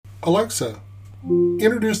Alexa,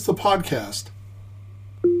 introduce the podcast.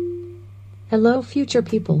 Hello, future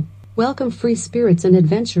people. Welcome, free spirits and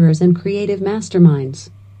adventurers and creative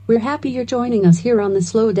masterminds. We're happy you're joining us here on the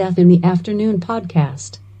Slow Death in the Afternoon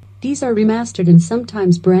podcast. These are remastered and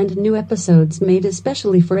sometimes brand new episodes made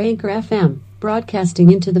especially for Anchor FM,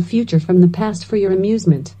 broadcasting into the future from the past for your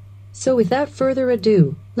amusement. So without further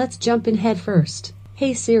ado, let's jump in head first.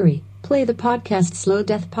 Hey Siri, play the podcast Slow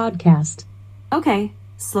Death Podcast. Okay,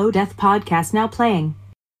 Slow Death Podcast now playing.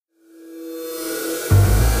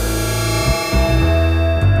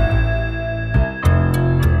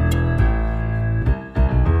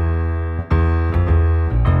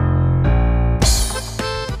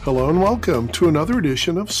 Hello and welcome to another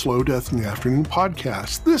edition of Slow Death in the Afternoon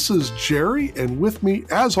podcast. This is Jerry, and with me,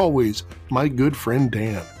 as always, my good friend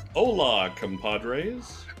Dan. Hola,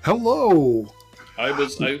 compadres. Hello. I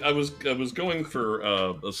was going for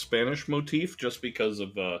a Spanish motif just because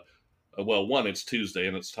of one, it's Tuesday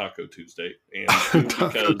and it's Taco Tuesday, and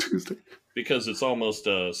two, because it's almost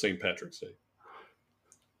St. Patrick's Day.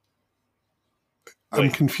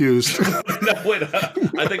 I'm confused. No, wait.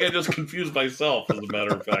 I think I just confused myself, as a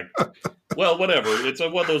matter of fact. Well, whatever. It's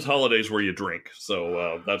one of those holidays where you drink,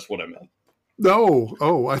 so that's what I meant.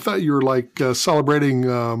 Oh, I thought you were like celebrating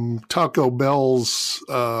Taco Bell's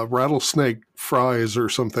rattlesnake fries or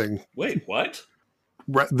something. Wait, what?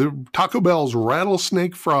 The Taco Bell's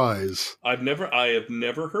rattlesnake fries. I have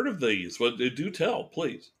never heard of these. Well, do tell,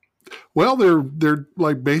 please. Well, they're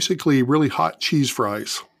like basically really hot cheese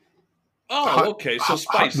fries. Oh, okay. So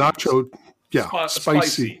spicy. Nacho, yeah,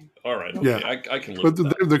 spicy. All right. Okay. Yeah. I can live with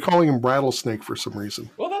that. They're calling them rattlesnake for some reason.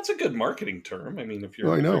 Well, that's a good marketing term. I mean, if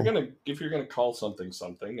you're gonna call something,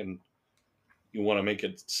 and you want to make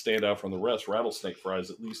it stand out from the rest, rattlesnake fries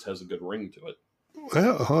at least has a good ring to it.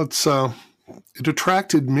 Yeah, it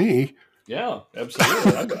attracted me. Yeah,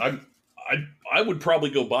 absolutely. I would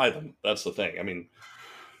probably go buy them. That's the thing. I mean,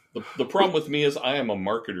 the problem with me is I am a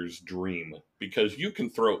marketer's dream, because you can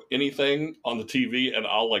throw anything on the TV and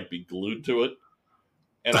I'll be glued to it,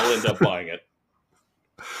 and I'll end up buying it.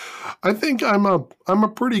 I think I'm a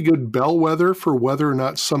pretty good bellwether for whether or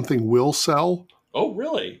not something will sell. Oh,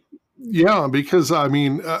 really? Yeah, because I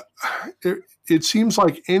mean, it seems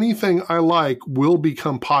like anything I like will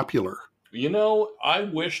become popular. You know, I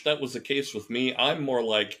wish that was the case with me. I'm more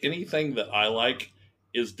like anything that I like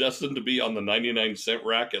is destined to be on the 99-cent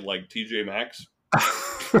rack at TJ Maxx.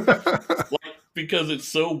 Because it's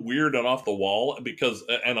so weird and off the wall,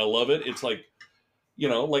 and I love it. It's what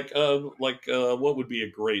would be a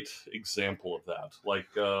great example of that?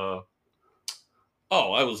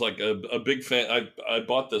 I was a big fan. I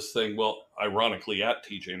bought this thing, ironically at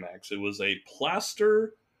TJ Maxx. It was a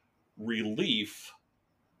plaster relief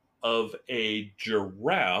of a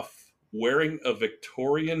giraffe wearing a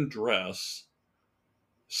Victorian dress,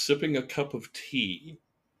 sipping a cup of tea.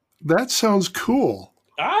 That sounds cool.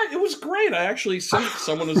 It was great. I actually sent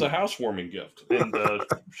someone as a housewarming gift, and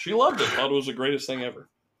she loved it. Thought it was the greatest thing ever.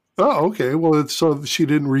 Oh, okay. Well, so she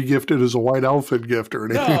didn't regift it as a white elephant gift or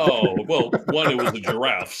anything. No. Well, one, it was a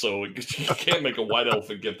giraffe, so you can't make a white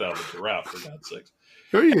elephant gift out of a giraffe, for God's sakes.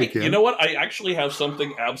 Sure you can. You know what? I actually have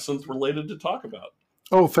something absinthe related to talk about.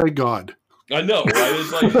 Oh, thank God. I know, right?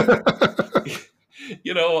 It's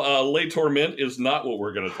Le Torment is not what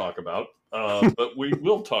we're going to talk about, but we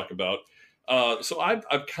will talk about. So I've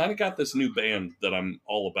kind of got this new band that I'm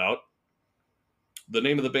all about. The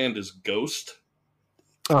name of the band is Ghost.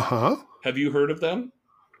 Uh-huh. Have you heard of them?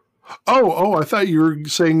 Oh, I thought you were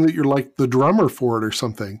saying that you're like the drummer for it or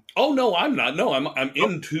something. Oh, no, I'm not. No, I'm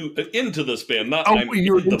into this band. Not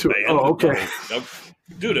you're into the band. Oh, okay.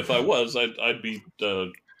 Dude, if I was, I'd be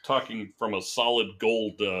talking from a solid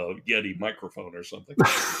gold Yeti microphone or something.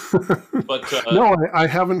 But no, I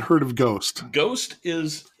haven't heard of Ghost. Ghost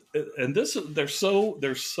is, and they're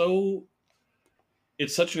so.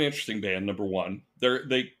 It's such an interesting band. Number one,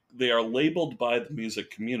 they are labeled by the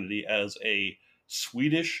music community as a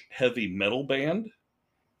Swedish heavy metal band,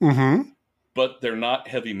 but they're not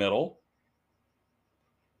heavy metal.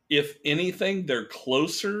 If anything, they're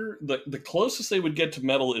closer. The closest they would get to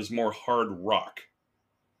metal is more hard rock.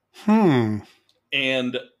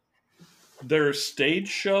 And their stage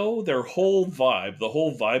show, their whole vibe, the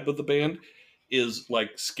whole vibe of the band is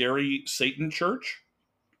like scary Satan church.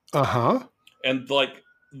 Uh-huh. And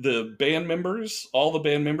the band members, all the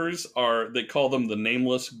band members they call them the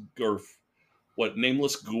nameless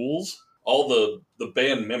ghouls. All the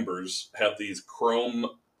band members have these chrome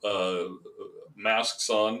masks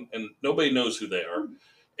on, and nobody knows who they are.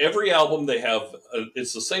 Every album they have,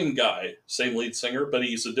 it's the same guy, same lead singer, but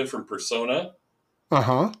he's a different persona.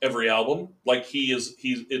 every album. Like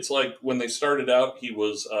it's like when they started out, he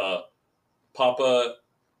was Papa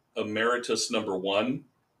Emeritus #1.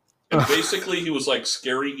 And basically he was like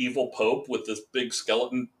scary evil Pope with this big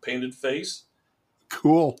skeleton painted face.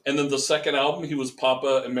 Cool. And then the second album, he was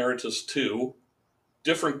Papa Emeritus 2.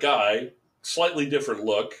 Different guy, slightly different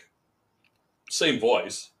look, same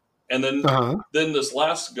voice. And then this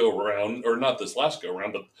last go around, or not this last go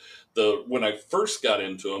around, but when I first got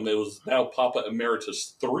into him, it was now Papa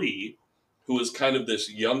Emeritus 3, who is kind of this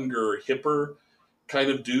younger, hipper kind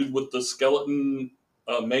of dude with the skeleton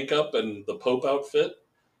makeup and the Pope outfit.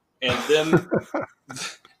 And then,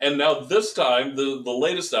 and now this time, the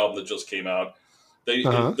latest album that just came out,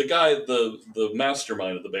 the guy, the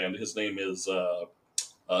mastermind of the band, his name is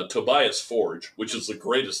Tobias Forge, which is the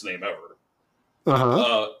greatest name ever.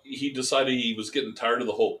 He decided he was getting tired of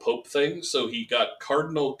the whole Pope thing, so he got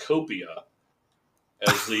Cardinal Copia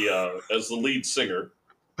as the lead singer.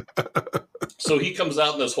 So he comes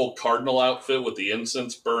out in this whole cardinal outfit with the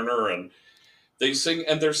incense burner, and they sing,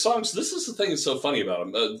 and their songs. This is the thing that's so funny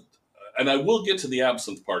about them, and I will get to the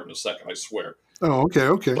absinthe part in a second, I swear. Oh,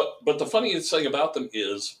 okay. But the funniest thing about them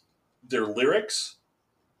is their lyrics.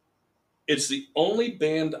 It's the only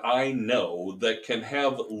band I know that can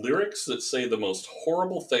have lyrics that say the most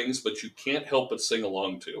horrible things, but you can't help but sing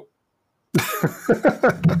along to.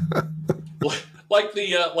 like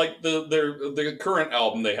their current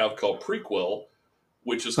album they have called Prequel,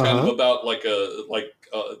 which is kind of about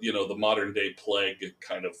the modern day plague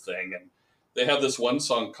kind of thing, and they have this one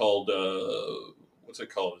song called what's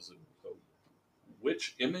it called? Is it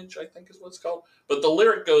Witch Image? I think is what it's called. But the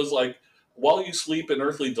lyric goes like, "While you sleep in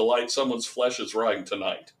earthly delight, someone's flesh is rotting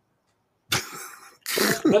tonight."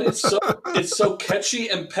 But it's so catchy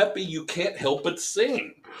and peppy, you can't help but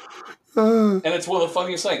sing. And it's one of the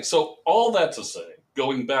funniest things. So all that to say,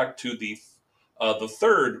 going back to the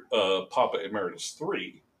third Papa Emeritus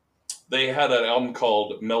 3, they had an album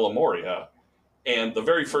called Melomoria, and the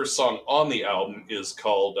very first song on the album is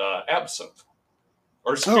called Absinthe.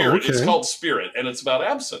 Or Spirit. Oh, okay. It's called Spirit, and it's about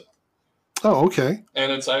absinthe. Oh, okay.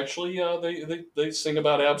 And it's actually they sing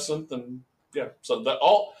about absinthe, and yeah. So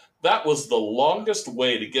that was the longest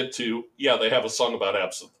way to get to. Yeah, they have a song about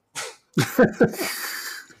absinthe.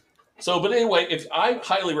 So, but anyway, if I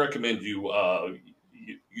highly recommend you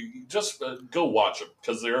just go watch them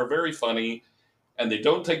because they are very funny, and they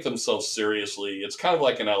don't take themselves seriously. It's kind of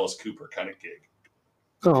like an Alice Cooper kind of gig.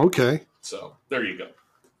 Oh, okay. So there you go.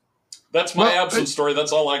 That's my absinthe story.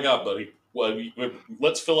 That's all I got, buddy. Well,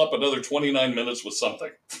 let's fill up another 29 minutes with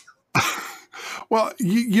something. Well,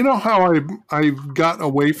 you know how I got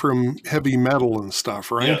away from heavy metal and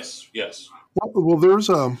stuff, right? Yes. Well, there's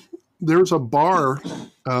a bar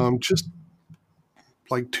just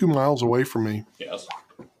like 2 miles away from me. Yes.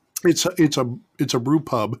 It's a brew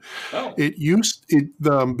pub. Oh.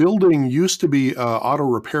 The building used to be an auto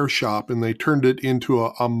repair shop, and they turned it into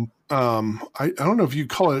a I don't know if you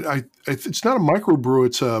call it. It's not a microbrew.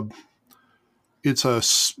 It's a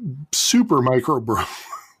super microbrew.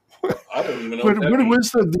 I don't even know. What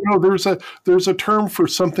was there's a term for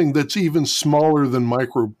something that's even smaller than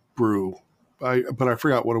microbrew. But I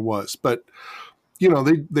forgot what it was. But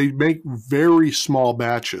they make very small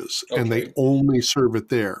batches, and they only serve it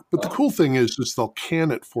there. But the cool thing is they'll can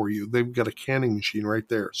it for you. They've got a canning machine right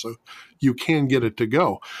there, so you can get it to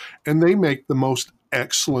go. And they make the most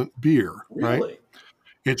excellent beer. Really? Right?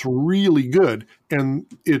 It's really good, and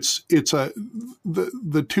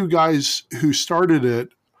the two guys who started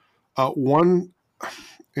it. One,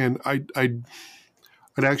 and I'd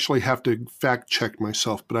actually have to fact check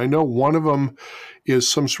myself, but I know one of them is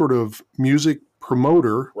some sort of music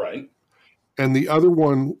promoter, right? And the other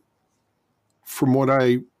one, from what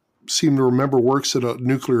I seem to remember, works at a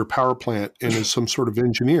nuclear power plant and is some sort of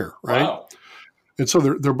engineer, right? Wow. And so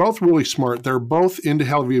they're both really smart. They're both into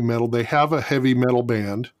heavy metal. They have a heavy metal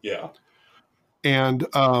band. Yeah. And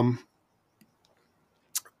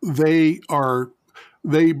they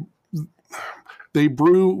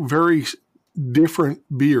brew very different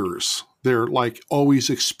beers. They're like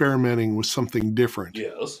always experimenting with something different.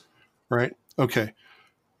 Yes. Right? Okay.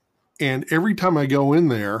 And every time I go in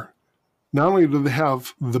there, not only do they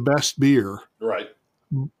have the best beer, right,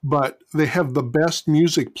 but they have the best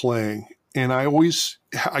music playing. And I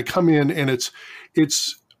come in and it's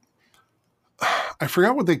I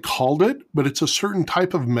forgot what they called it, but it's a certain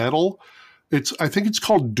type of metal. I think it's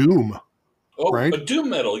called doom. Oh, right? A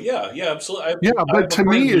doom metal. Yeah, absolutely. But to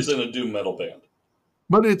me, it's in a doom metal band.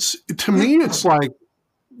 But to me, it's like,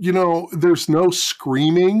 there's no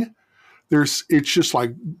screaming. It's just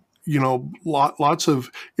like lots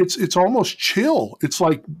of it's almost chill. It's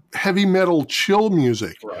like heavy metal chill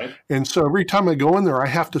music. Right. And so every time I go in there, I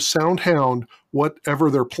have to sound hound whatever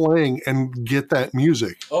they're playing and get that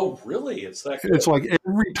music. Oh, really? It's that good? It's like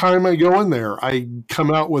every time I go in there, I come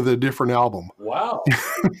out with a different album. Wow.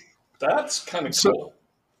 That's kind of cool.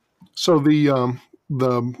 So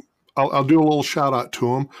I'll do a little shout out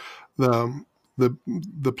to them.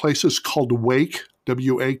 The place is called Wake,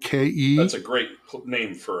 Wake. That's a great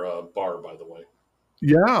name for a bar, by the way.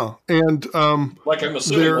 Yeah, and like I'm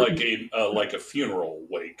assuming like a funeral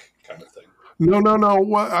wake kind of thing. No.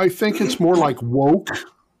 Well, I think it's more like woke.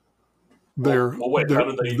 Well, wait. How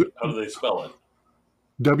do they spell it?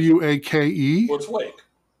 Wake. What's wake?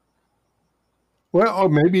 Well,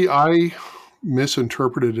 maybe I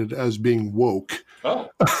misinterpreted it as being woke. Oh.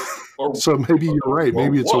 So maybe you're right.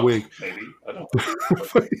 Maybe it's awake. Maybe. I don't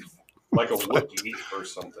know. Like a Wookiee or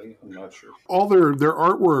something. I'm not sure. All their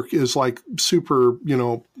artwork is like super,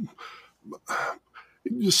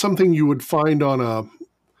 something you would find on a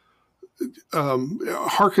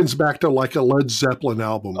harkens back to like a Led Zeppelin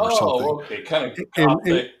album or something. Oh, okay. Kind of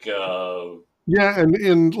gothic. Yeah,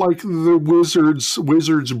 and like the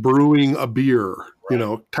wizards brewing a beer,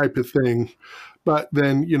 right. Type of thing. But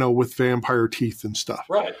then, with vampire teeth and stuff.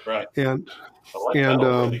 Right. And I like that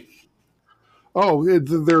already.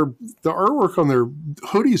 The artwork on their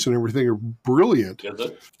hoodies and everything are brilliant. Is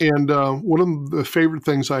it? And one of the favorite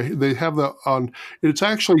things they have on. It's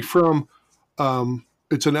actually from.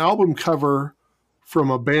 It's an album cover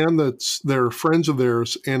from a band they're friends of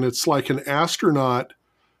theirs, and it's like an astronaut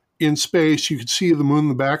in space. You can see the moon in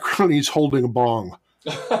the background. He's holding a bong.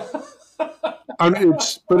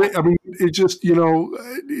 It just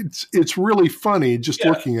it's really funny just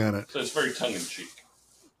looking at it. So it's very tongue in cheek.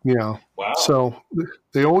 Yeah. Wow. So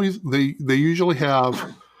they usually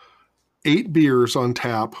have 8 beers on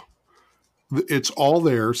tap. It's all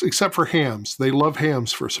theirs except for hams. They love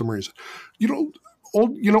hams for some reason.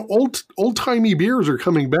 Old timey beers are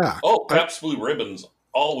coming back. Oh, Pabst Blue Ribbon's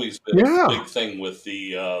always been a big thing with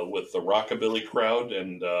the rockabilly crowd,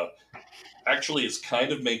 and actually it's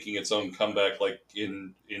kind of making its own comeback, like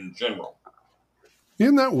in general.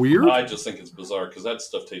 Isn't that weird? I just think it's bizarre because that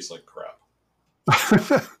stuff tastes like crap.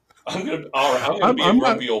 I'm gonna be a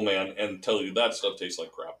grumpy old man and tell you that stuff tastes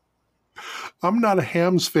like crap. I'm not a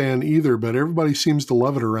hams fan either, but everybody seems to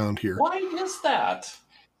love it around here. Why is that?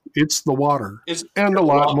 It's the water. And a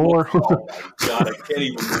lot more. Oh my God, I can't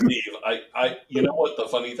even believe. I you know what the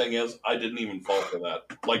funny thing is? I didn't even fall for that.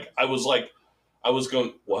 I was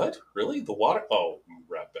going, what? Really? The water? Oh, you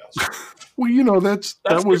rat bastard. Well,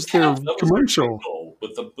 that was their commercial.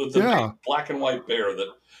 With the big black and white bear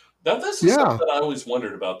this is something that I always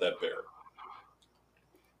wondered about that bear.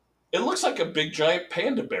 It looks like a big giant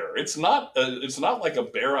panda bear. It's not like a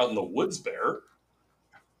bear out in the woods bear.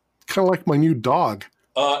 Kind of like my new dog.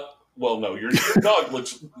 Well, no, your dog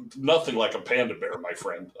looks nothing like a panda bear, my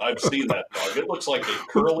friend. I've seen that dog. It looks like a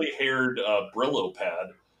curly-haired Brillo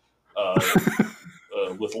pad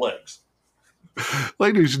with legs.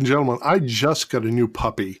 Ladies and gentlemen, I just got a new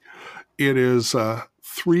puppy. It is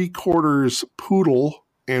 3/4 poodle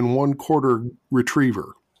and 1/4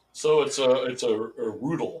 retriever. So it's a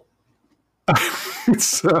roodle.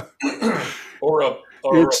 It's or a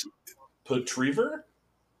retriever.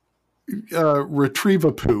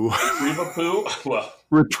 Retrieve-a-poo. Retrieve-a-poo? Well,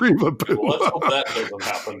 Retrieve-a-poo. Well, let's hope that doesn't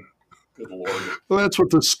happen. Good Lord. Well, that's what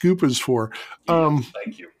the scoop is for.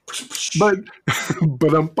 Thank you. But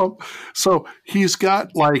so he's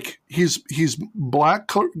got he's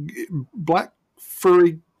black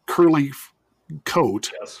furry curly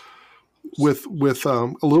coat. Yes. With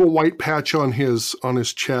a little white patch on his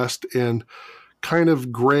chest and kind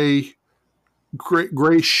of gray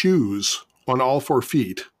shoes on all 4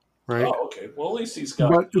 feet. Right. Oh, okay. Well, at least he's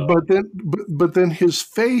got. But then his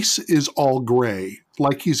face is all gray,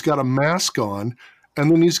 like he's got a mask on, and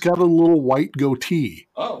then he's got a little white goatee.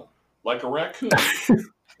 Oh, like a raccoon,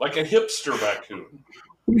 like a hipster raccoon.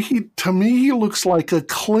 To me, he looks like a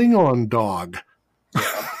Klingon dog.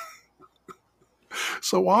 Yeah.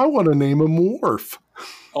 So I want to name him Worf.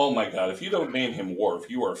 Oh my God! If you don't name him Worf,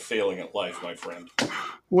 you are failing at life, my friend.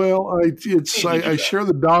 Well, I share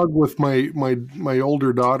the dog with my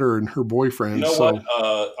older daughter and her boyfriend. You know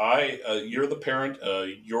what? You're the parent.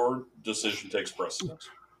 Your decision takes precedence.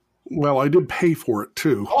 Well, I did pay for it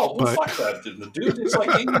too. Oh, well, fuck that, didn't the dude? It's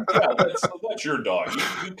like, that's your dog.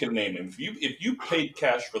 You can name him. If you paid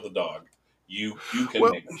cash for the dog, you can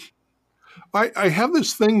name him. I have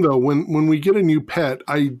this thing though, when we get a new pet,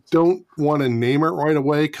 I don't want to name it right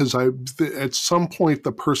away because at some point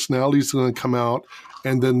the personality is going to come out,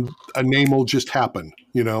 and then a name will just happen,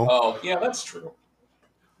 you know. Oh, yeah, that's true.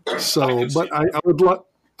 I So, can see but I that. would like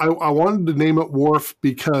I wanted to name it Worf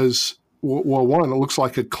because, well, one, it looks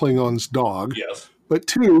like a Klingon's dog, Yes, but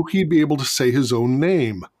two, he'd be able to say his own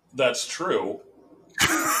name. that's true.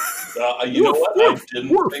 You know Worf, what? I Worf, didn't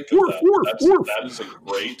Worf, think of Worf, that. Worf, Worf. That is a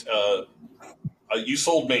great. You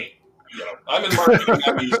sold me. You know, I'm in marketing.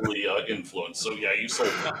 I'm easily influenced. So yeah, you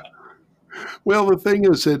sold me. Well, the thing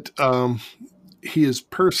is that his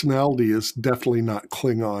personality is definitely not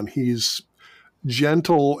Klingon. He's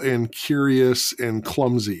gentle and curious and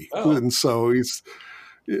clumsy, Oh, and so he's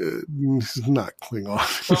not Klingon.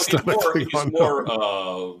 so He's not a Klingon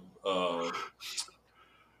dog.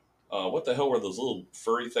 What the hell were those little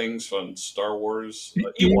furry things from Star Wars?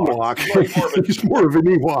 Ewok. He's more of an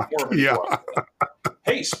Ewok. Yeah. Ewok.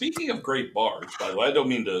 Hey, speaking of great bars, by the way, I don't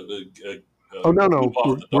mean to Oh no, move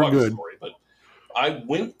off the we're dog good. story, but I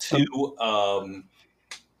went to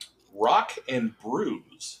Rock and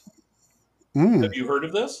Brews. Have you heard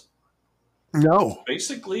of this? No.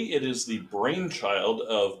 Basically, it is the brainchild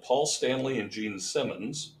of Paul Stanley and Gene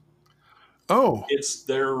Simmons. Oh. It's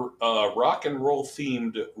their rock and roll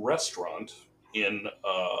themed restaurant in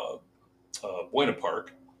Buena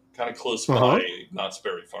Park, kind of close by Knott's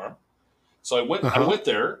Berry Farm. So I went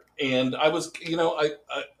there, and I was, I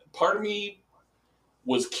part of me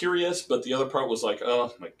was curious, but the other part was like,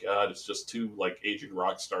 oh my god, it's just two like aging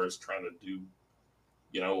rock stars trying to do,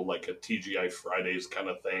 like a TGI Fridays kind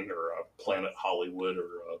of thing, or a Planet Hollywood,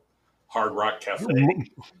 or a Hard Rock Cafe.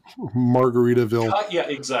 Margaritaville. Yeah,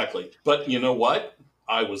 exactly. But you know what?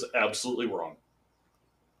 I was absolutely wrong.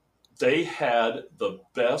 They had the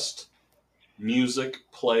best music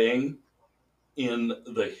playing in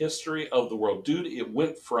the history of the world. Dude, it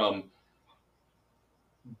went from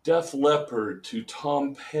Def Leppard to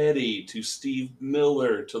Tom Petty to Steve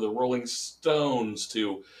Miller to the Rolling Stones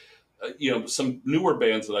to some newer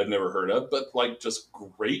bands that I've never heard of, but like just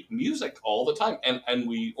great music all the time. And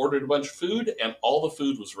we ordered a bunch of food, and all the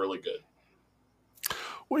food was really good.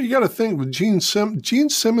 Well, you got to think with Gene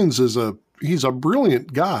Simmons he's a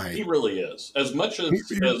brilliant guy. He really is. As much as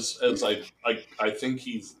I think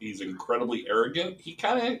he's incredibly arrogant, he's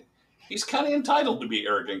kind of entitled to be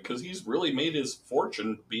arrogant because he's really made his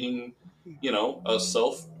fortune being, a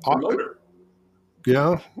self promoter.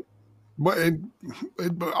 Yeah. But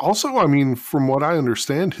also, I mean, from what I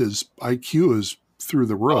understand, his IQ is through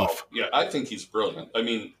the roof. Oh, yeah, I think he's brilliant. I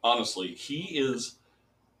mean, honestly, he is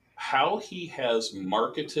how he has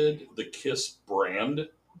marketed the Kiss brand.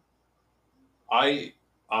 I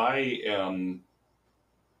am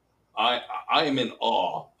in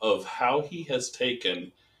awe of how he has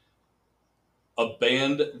taken a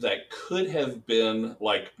band that could have been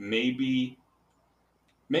like maybe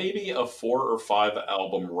a 4 or 5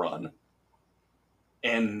 album run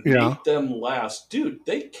and make them last. Dude,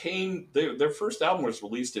 their first album was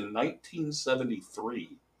released in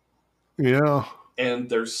 1973. Yeah. And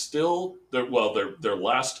they're still their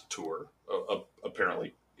last tour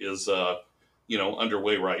apparently is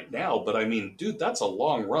underway right now. But I mean, dude, that's a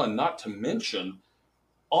long run, not to mention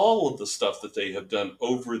all of the stuff that they have done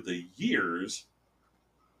over the years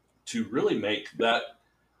to really make that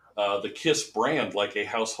the Kiss brand like a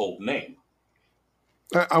household name.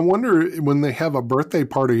 I wonder when they have a birthday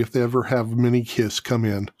party if they ever have Mini Kiss come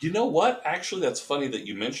in. You know what? Actually, that's funny that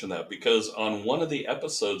you mentioned that, because on one of the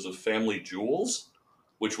episodes of Family Jewels,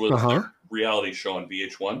 which was a reality show on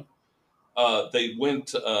VH1, they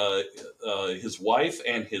went. His wife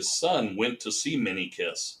and his son went to see Mini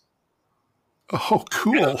Kiss. Oh,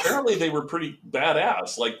 cool! And apparently, they were pretty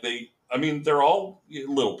badass. Like they're all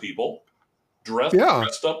little people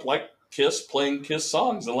dressed up like Kiss, playing Kiss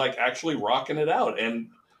songs and like actually rocking it out, and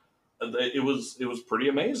it was pretty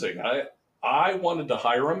amazing. I wanted to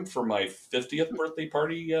hire him for my 50th birthday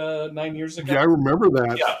party 9 years ago. Yeah, I remember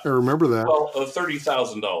that. Yeah, I remember that. Well,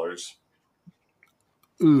 $30,000.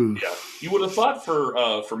 Ooh. Yeah, you would have thought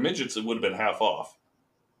for midgets it would have been half off.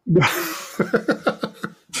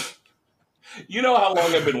 You know how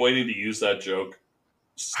long I've been waiting to use that joke?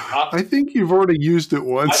 I think you've already used it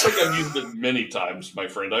once. I think I've used it many times, my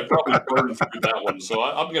friend. I probably burned through that one, so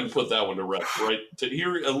I'm going to put that one to rest. Right to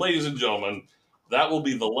here, ladies and gentlemen, that will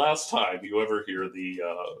be the last time you ever hear the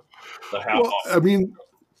half off. I mean,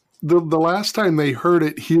 the last time they heard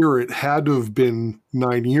it here, it had to have been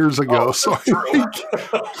 9 years ago. Oh, so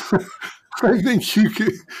I think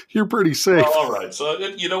you're pretty safe. Well, all right. So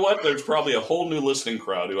you know what? There's probably a whole new listening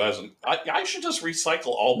crowd who hasn't. I should just recycle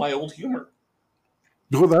all my old humor.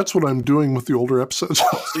 Well, that's what I'm doing with the older episodes.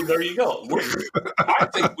 See, there you go. I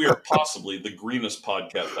think we are possibly the greenest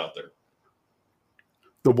podcast out there.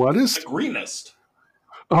 The what is? The greenest.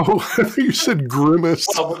 Oh, I think you said grimace.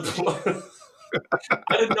 Well,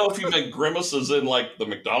 I didn't know if you meant grimace as in like the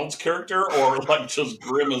McDonald's character or like just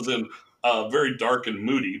grim as in very dark and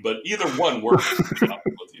moody, but either one works. With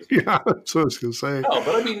you. Yeah, that's what I was going to say. No,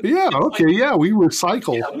 but I mean, yeah, okay, like, yeah, we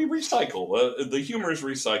recycle. Yeah, we recycle. The humor is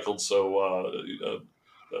recycled, so.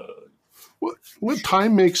 What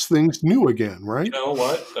time makes things new again, right? You know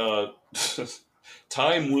what?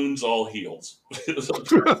 Time wounds all heals. That's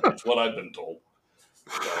what I've been told.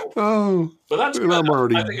 So, but that's good.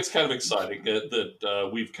 I think it's kind of exciting that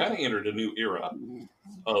we've kind of entered a new era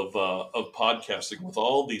of podcasting with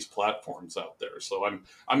all these platforms out there. So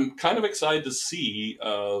I'm kind of excited to see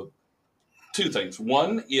two things.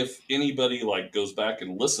 One, if anybody like goes back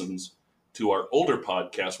and listens to our older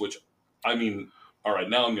podcast, which I mean, all right,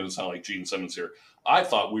 now I'm going to sound like Gene Simmons here. I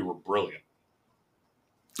thought we were brilliant.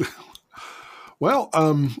 Well,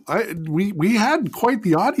 we had quite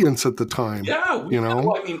the audience at the time. Yeah,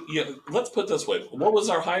 well, I mean, let's put it this way: what was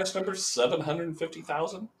our highest number?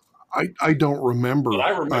 750,000. I don't remember. But I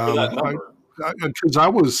remember that number because I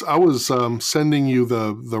was sending you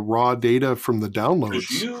the raw data from the downloads.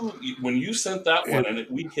 When you sent that one and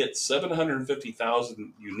we hit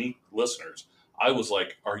 750,000 unique listeners, I was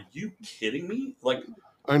like, "Are you kidding me?" Like,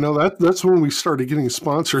 I know that's when we started getting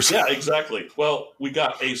sponsors. Yeah, exactly. Well, we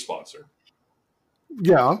got a sponsor.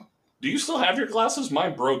 Yeah. Do you still have your glasses?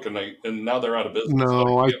 Mine broke, and now they're out of business.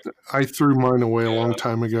 No, I threw mine away a long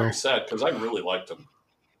time ago. Very sad because I really liked them.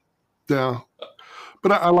 Yeah,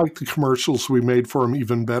 but I like the commercials we made for them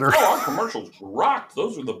even better. Oh, our commercials rocked.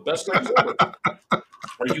 Those were the best things ever.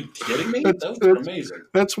 Are you kidding me? Those were amazing.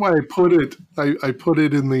 That's why I put it. I put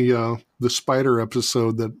it in the spider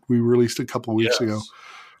episode that we released a couple of weeks ago.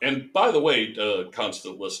 And by the way,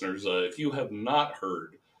 constant listeners, if you have not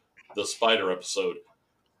heard the spider episode,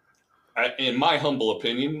 in my humble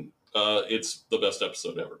opinion, it's the best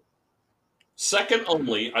episode ever. Second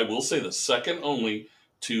only, I will say the second only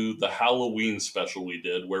to the Halloween special we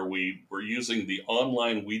did, where we were using the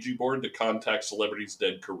online Ouija board to contact celebrities'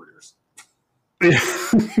 dead careers.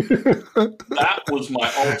 That was my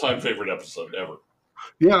all-time favorite episode ever.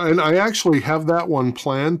 Yeah, and I actually have that one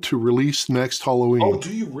planned to release next Halloween. Oh,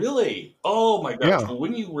 do you really? Oh my gosh! Yeah. Well,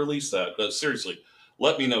 when you release that, seriously,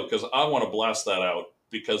 let me know because I want to blast that out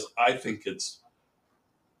because I think it's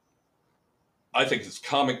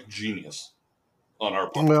comic genius on our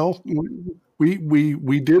part. Well,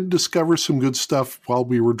 we did discover some good stuff while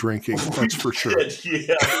we were drinking. That's for sure.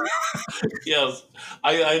 Yeah. Yes.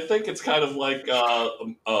 I think it's kind of like a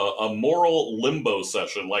moral limbo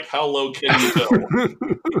session. Like, how low can you go?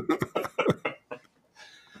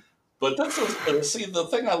 But that's see, the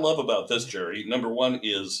thing I love about this, Jerry, number one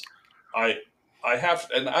is I got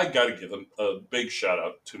to give him a big shout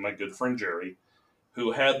out to my good friend Jerry,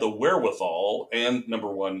 who had the wherewithal and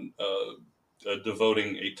number one,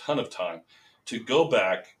 devoting a ton of time to go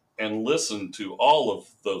back and listen to all of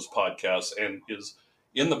those podcasts and is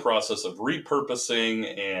in the process of repurposing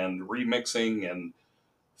and remixing and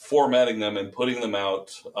formatting them and putting them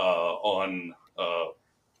out on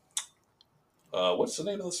what's the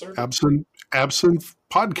name of the service?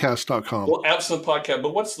 Absinthpodcast.com. Well, Absinthe Podcast,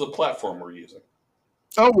 but what's the platform we're using?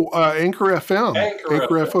 Oh, Anchor FM.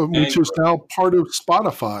 Anchor FM, which is now part of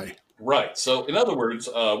Spotify. Right. So, in other words,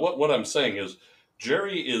 what I'm saying is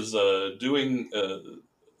Jerry is doing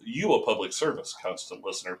you a public service, constant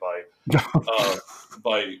listener,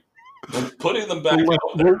 by putting them back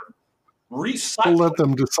out there. Recycling. We'll let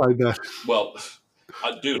them decide that. Well,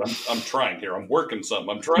 dude, I'm trying here. I'm working something.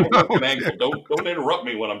 I'm trying to work an angle. Don't interrupt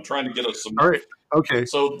me when I'm trying to get us some. All right. Okay.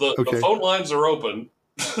 So the phone lines are open.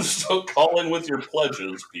 So call in with your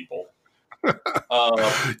pledges, people.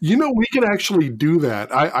 We can actually do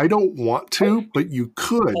that. I don't want to, but you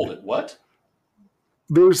could. Hold it. What?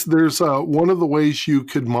 There's one of the ways you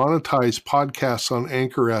could monetize podcasts on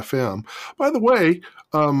Anchor FM. By the way,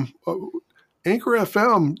 Anchor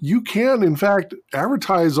FM, you can in fact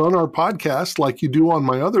advertise on our podcast like you do on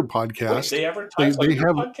my other podcast. Wait, they advertise on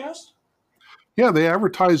your podcast? Yeah, they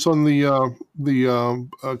advertise on the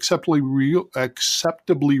Acceptably Real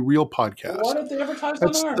podcast. Well, why don't they advertise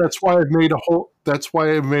on ours? That's why I've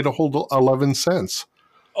made a whole 11 cents.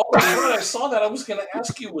 Oh, when I saw that, I was going to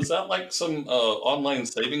ask you, was that like some online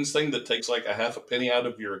savings thing that takes like a half a penny out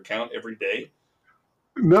of your account every day?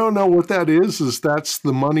 No. What that is that's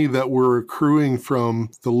the money that we're accruing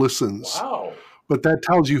from the listens. Wow. But that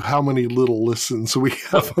tells you how many little listens we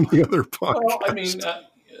have on the other podcast. Well, I mean,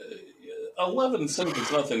 11 cents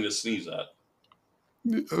is nothing to sneeze at.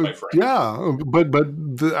 my friend. Yeah, but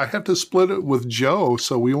I have to split it with Joe,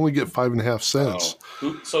 so we only get 5.5 cents.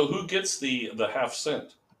 So who gets the half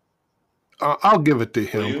cent? I'll give it to Will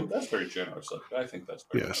him. you? That's very generous. I think that's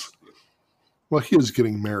very nice of you. Well, he is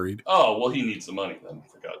getting married. Oh, well, he needs the money then,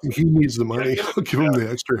 for God's sake. He needs the money. Yeah, I'll give him the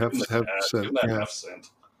extra half Give him cent. that Yeah. half cent.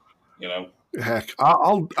 You know, Heck,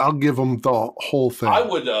 I'll give him the whole thing. I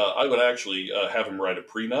would actually have him write a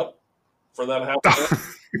prenup for that half cent.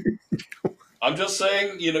 I'm just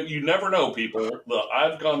saying, you never know, people.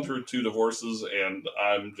 I've gone through 2 divorces, and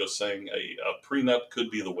I'm just saying a prenup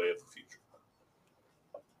could be the way of the future.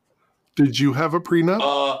 Did you have a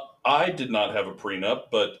prenup? I did not have a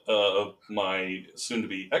prenup, but my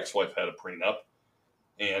soon-to-be ex-wife had a prenup,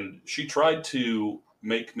 and she tried to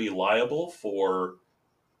make me liable for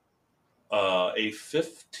a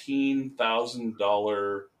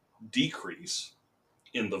 $15,000 decrease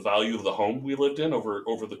in the value of the home we lived in over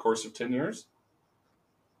the course of 10 years.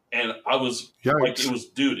 And I was like, it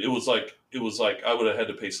was like I would have had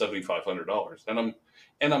to pay $7,500.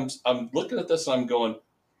 And I'm looking at this and I'm going,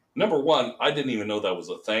 number one, I didn't even know that was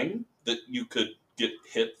a thing, that you could get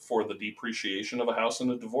hit for the depreciation of a house in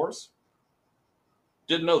a divorce.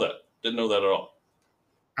 Didn't know that at all.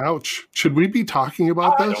 Ouch. Should we be talking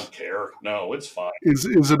about this? I don't care. No, it's fine. Is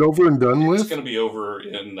it over and done with? It's going to be over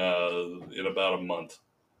in about a month.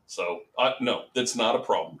 So, no, that's not a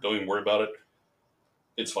problem. Don't even worry about it.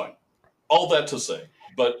 It's fine. All that to say,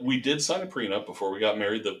 but we did sign a prenup before we got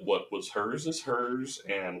married that what was hers is hers,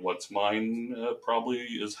 and what's mine probably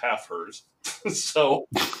is half hers. So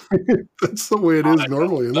that's the way it is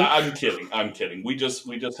normally. Isn't it? I'm kidding. We just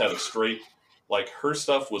had a straight, like, her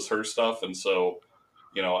stuff was her stuff, and so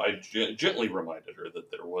I gently reminded her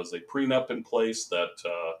that there was a prenup in place that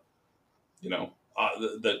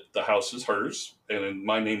that the house is hers, and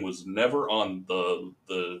my name was never on the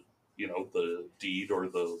deed or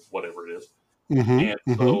the whatever it is. And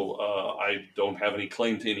so I don't have any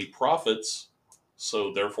claim to any profits,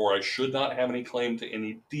 so therefore I should not have any claim to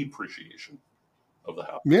any depreciation of the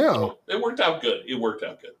house. Yeah. So it worked out good.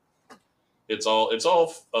 It's all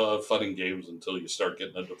fun and games until you start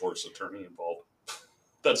getting a divorce attorney involved.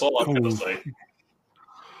 That's all I'm going to say.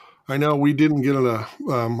 I know we didn't get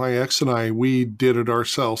my ex and I, we did it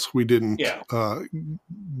ourselves. We didn't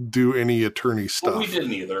do any attorney stuff. Well, we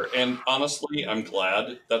didn't either. And honestly, I'm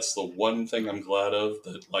glad. That's the one thing I'm glad of,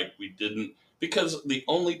 that we didn't, because the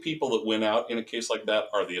only people that win out in a case like that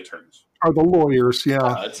are the attorneys. Are the lawyers,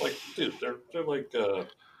 yeah. It's like, dude, they're like, I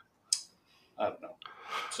don't know.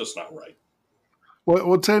 It's just not right.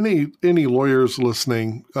 Well, to any lawyers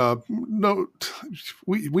listening, no,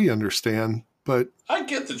 we understand. But I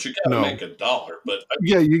get that you got to make $1, but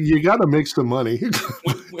you got to make some money.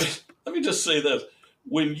 Let me just say this: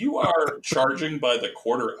 when you are charging by the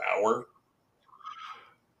quarter hour,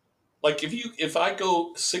 like if I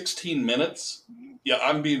go 16 minutes,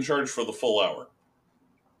 I'm being charged for the full hour.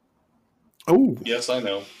 Oh, yes, I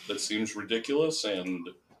know that seems ridiculous,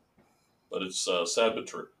 but it's sad but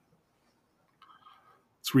true.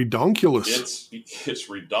 It's redonkulous. It's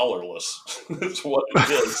redollarless. That's what it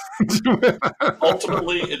is.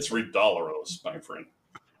 Ultimately, it's redollarless, my friend.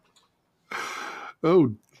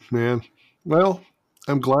 Oh, man. Well,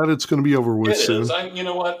 I'm glad it's going to be over with soon. It is. You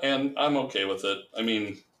know what? And I'm okay with it. I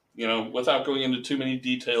mean, without going into too many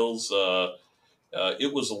details,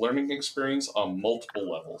 it was a learning experience on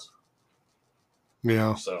multiple levels.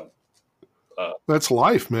 Yeah. So. That's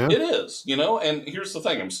life, man. It is, and here's the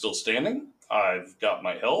thing. I'm still standing. I've got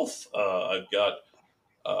my health. I'm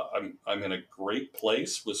in a great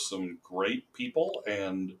place with some great people,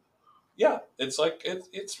 and it's like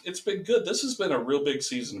it's been good. This has been a real big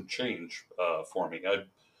season of change for me. I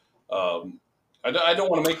don't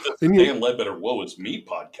want to make the Dan Ledbetter "Woe Is Me"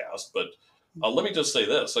 podcast, but let me just say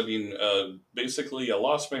this. I mean, basically, I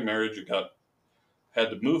lost my marriage. Had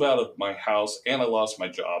to move out of my house, and I lost my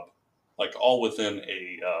job, like all within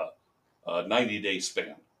a 90-day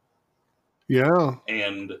span. Yeah.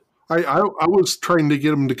 And I was trying to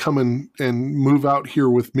get him to come and move out here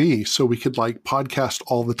with me so we could podcast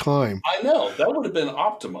all the time. I know. That would have been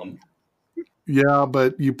optimum. Yeah,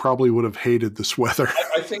 but you probably would have hated this weather.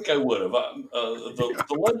 I think I would have. The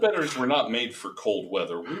Ledbetters were not made for cold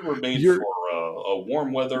weather. We were made for a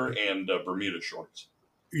warm weather and Bermuda shorts.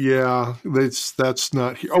 Yeah, that's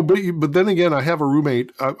not here. Oh, but then again, I have a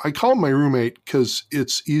roommate. I call him my roommate because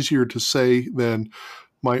it's easier to say than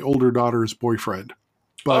my older daughter's boyfriend.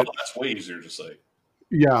 But that's way easier to say.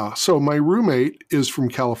 Yeah. So my roommate is from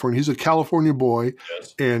California. He's a California boy,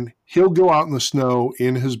 yes. And he'll go out in the snow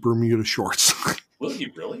in his Bermuda shorts. Will he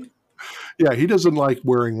really? Yeah, he doesn't like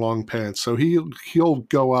wearing long pants, so he'll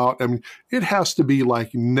go out. I mean, it has to be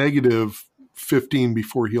like -15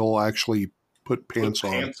 before he'll actually put pants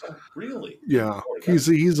on. Pants on? Really? Yeah, Lord,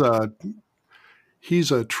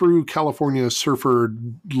 he's a true California surfer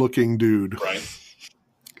looking dude. right.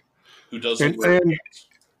 Who doesn't And wear pants?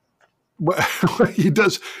 he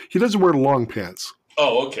doesn't wear long pants.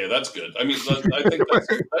 Oh, okay, that's good. I mean, I think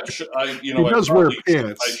that should He does wear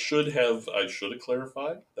pants. I should have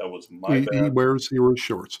clarified. That was my bad. He wears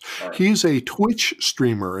shorts. Right. He's a Twitch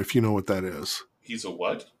streamer, if you know what that is. He's a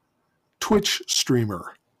what? Twitch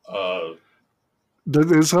streamer. Uh,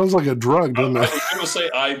 It sounds like a drug, doesn't I it? was going to say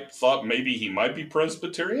I thought maybe he might be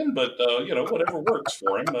Presbyterian, but whatever works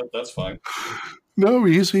for him, that's fine. No,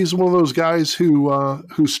 he's one of those guys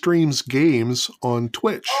who streams games on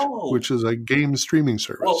Twitch, which is a game streaming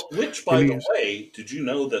service. Well, which, by the way, did you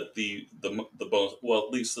know that the most, well,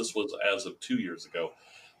 at least this was as of 2 years ago,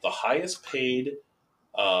 the highest paid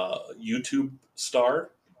YouTube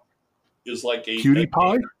star is like a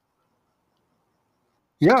PewDiePie?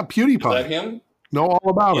 Yeah, PewDiePie. Is that him? Know all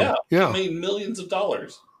about him. Yeah, he made millions of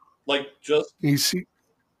dollars, like just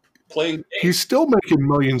playing games. He's still making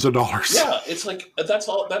millions of dollars. Yeah, it's like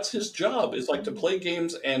that's his job. Is like to play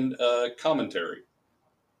games and commentary.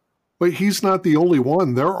 But he's not the only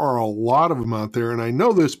one. There are a lot of them out there, and I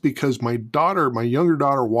know this because my younger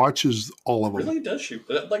daughter, watches all of them. Really? Does she?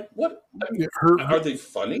 Like what? I mean, are they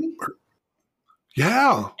funny?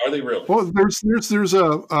 Yeah. Are they really? Well, there's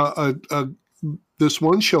this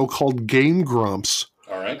one show called Game Grumps.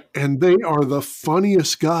 All right. And they are the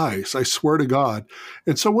funniest guys, I swear to God.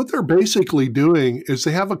 And so what they're basically doing is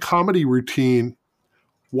they have a comedy routine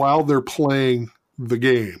while they're playing the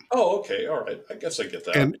game. Oh, okay. All right. I guess I get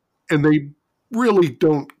that. And they really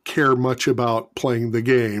don't care much about playing the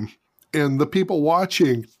game. And the people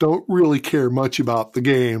watching don't really care much about the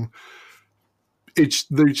game.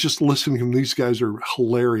 They're just listening to them. These guys are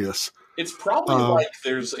hilarious. It's probably like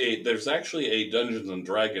there's actually a Dungeons and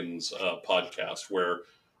Dragons podcast where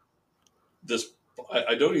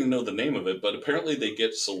I don't even know the name of it, but apparently they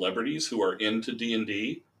get celebrities who are into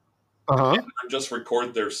D&D and just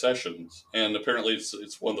record their sessions. And apparently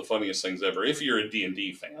it's one of the funniest things ever. If you're a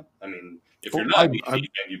D&D fan, I mean, if you're not a D&D fan,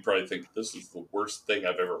 you probably think this is the worst thing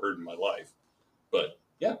I've ever heard in my life. But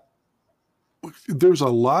yeah. There's a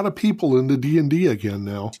lot of people into D&D again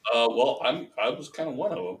now. Well, I was kind of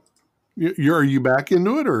one of them. Are you back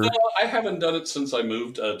into it, or? No, I haven't done it since I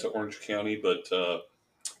moved to Orange County, but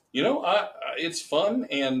it's fun.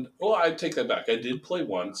 And I take that back. I did play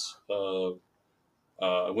once. I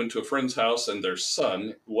went to a friend's house, and their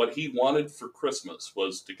son, what he wanted for Christmas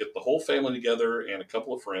was to get the whole family together and a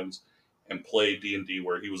couple of friends and play D&D,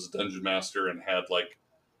 where he was a dungeon master and had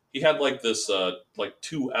this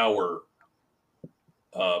 2-hour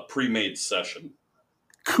pre-made session.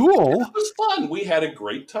 Cool. It was fun. We had a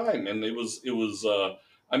great time, and it was.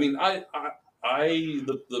 I mean, the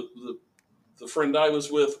friend I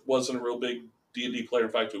was with wasn't a real big D&D player.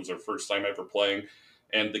 In fact, it was our first time ever playing,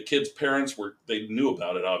 and the kids' parents they knew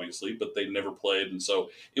about it obviously, but they'd never played, and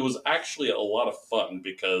so it was actually a lot of fun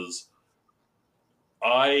because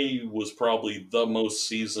I was probably the most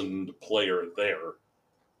seasoned player there.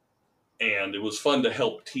 And it was fun to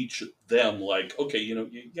help teach them, like, okay,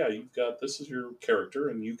 you've got, this is your character,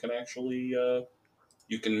 and you can actually,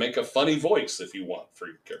 you can make a funny voice if you want for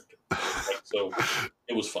your character. So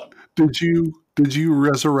it was fun. Did you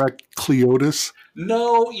resurrect Cleotis?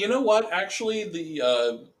 No, you know what? Actually,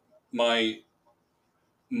 my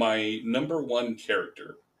number one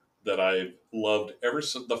character that I loved ever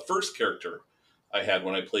since the first character I had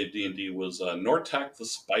when I played D&D was Nortak the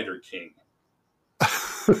Spider King.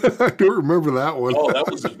 I don't remember that one. Oh,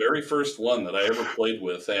 that was the very first one that I ever played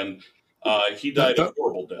with, and he died a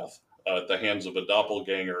horrible death at the hands of a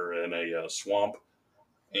doppelganger in a swamp,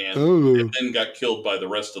 and then got killed by the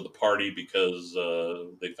rest of the party because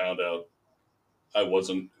they found out I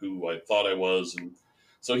wasn't who I thought I was, and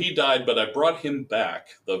so he died. But I brought him back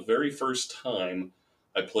the very first time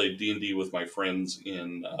I played D&D with my friends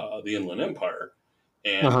in the Inland Empire.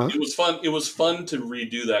 And it was fun. It was fun to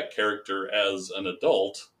redo that character as an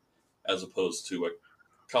adult, as opposed to a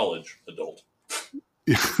college adult.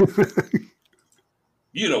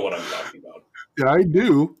 You know what I'm talking about. Yeah, I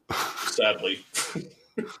do. Sadly.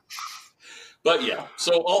 But yeah,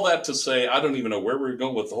 so all that to say, I don't even know where we're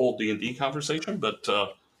going with the whole D&D conversation, but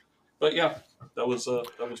yeah, that was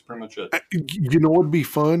pretty much it. You know what would be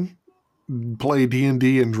fun? Play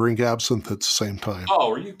D&D and drink absinthe at the same time.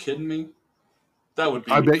 Oh, are you kidding me? That would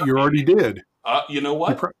be. I bet you already did. You know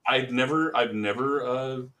what? I've never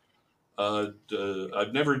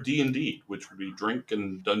I've never D&D, which would be Drink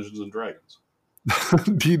and Dungeons and Dragons.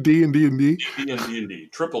 D and D. D and D,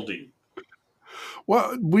 triple D.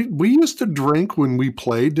 Well, we used to drink when we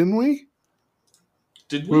played, didn't we?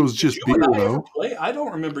 Did we? It was just beer, though. Play? I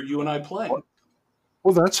don't remember you and I playing.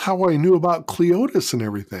 Well, that's how I knew about Cleotis and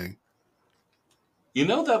everything. You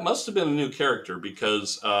know, that must have been a new character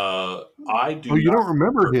because I do. Oh, you don't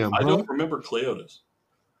remember him? I don't remember Cleotis.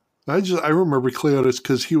 I remember Cleotis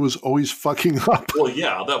because he was always fucking up. Well,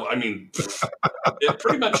 yeah.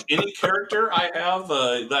 Pretty much any character I have,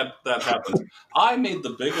 that happens. I made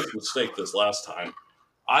the biggest mistake this last time.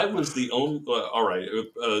 I was the only. All right.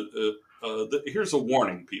 Here's a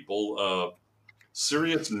warning, people.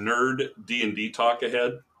 Serious nerd D&D talk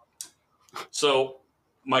ahead. So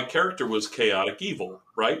my character was chaotic evil,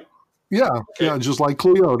 right? Yeah, okay. Yeah, just like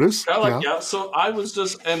Cleotis. So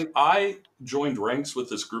I joined ranks with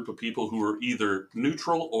this group of people who were either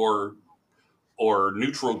neutral or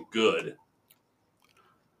neutral good,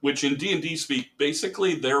 which in D&D speak,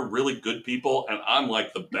 basically they're really good people, and I'm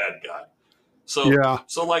like the bad guy. So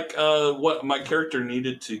what my character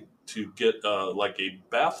needed to get like a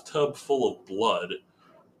bathtub full of blood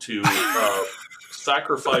to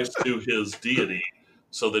sacrifice to his deity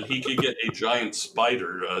so that he could get a giant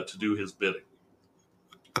spider to do his bidding.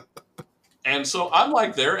 And so I'm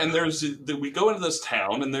like there, and we go into this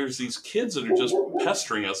town, and there's these kids that are just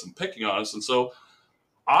pestering us and picking on us. And so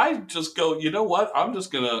I just go, you know what? I'm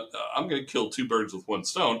gonna kill two birds with one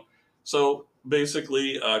stone. So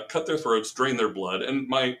basically, cut their throats, drain their blood,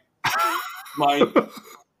 and the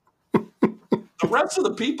rest of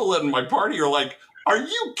the people in my party are like, "Are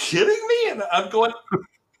you kidding me?" And I'm going,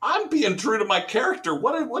 "I'm being true to my character.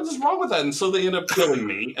 What is wrong with that?" And so they end up killing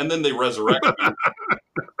me, and then they resurrect me.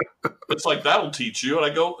 It's like, that'll teach you. And I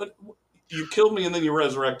go, "You killed me, and then you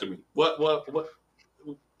resurrected me. What? Why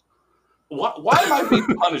am I being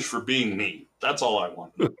punished for being me?" That's all I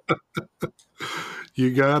want.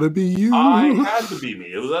 You gotta be you. I had to be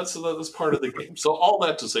me. That's part of the game. So all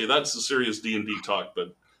that to say, that's the serious D&D talk.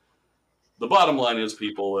 But the bottom line is,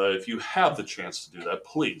 people, if you have the chance to do that,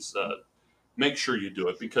 please make sure you do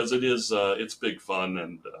it, because it's big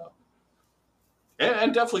fun,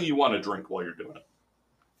 and definitely you want to drink while you're doing it.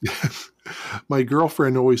 My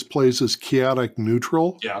girlfriend always plays as chaotic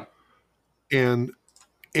neutral. Yeah. And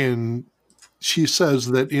she says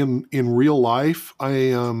that in real life I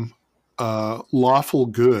am lawful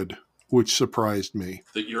good, which surprised me.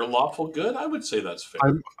 That you're lawful good? I would say that's fair.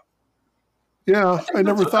 I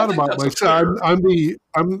never thought about myself.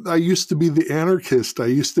 I used to be the anarchist. I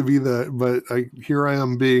used to be here I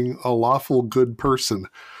am being a lawful good person.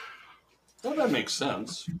 Well, that makes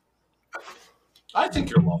sense. I think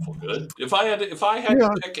you're lawful good. If I had to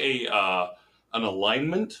pick an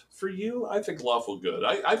alignment for you, I think lawful good.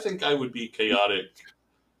 I think I would be chaotic,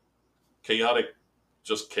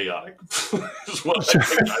 just chaotic is what I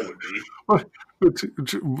think I would be.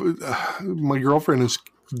 My girlfriend is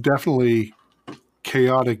definitely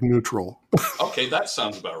chaotic neutral. Okay, that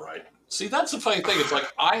sounds about right. See, that's the funny thing. It's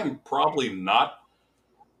like, I am probably not.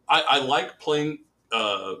 I like playing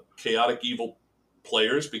chaotic evil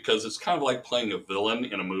players because it's kind of like playing a villain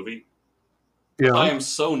in a movie. Yeah. I am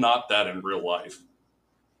so not that in real life.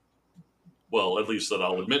 Well, at least that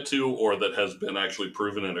I'll admit to, or that has been actually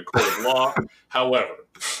proven in a court of law. However,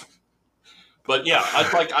 but yeah, I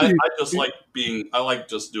like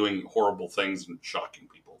just doing horrible things and shocking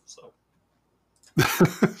people. So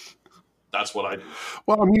that's what I do.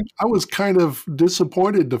 Well, I mean, I was kind of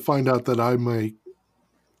disappointed to find out that I'm a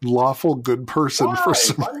lawful good person for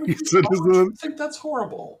some reason. Why would you think that's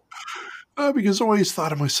horrible? Because I always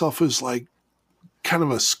thought of myself as like kind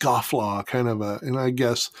of a scofflaw, and I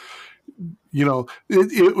guess,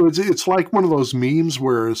 it's like one of those memes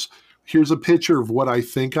where here's a picture of what I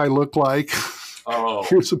think I look like. Oh.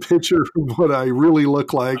 Here's a picture of what I really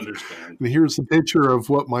look like. Understand. And here's the picture of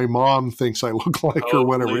what my mom thinks I look like, or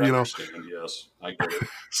whatever, Understand. Yes, I get it.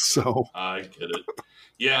 So I get it.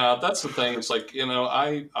 Yeah, that's the thing. It's like,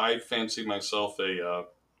 I fancy myself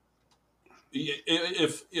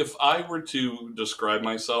if I were to describe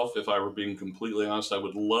myself, if I were being completely honest, I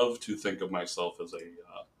would love to think of myself as a,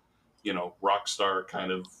 rock star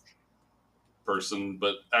kind of person.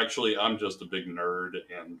 But actually, I'm just a big nerd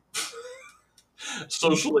and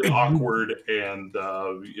socially awkward and,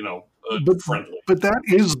 friendly. But that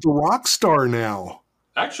is the rock star now.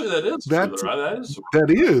 Actually, that is. That is. Right.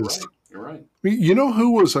 You're right. You know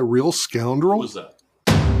who was a real scoundrel? Who was that?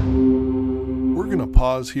 We're going to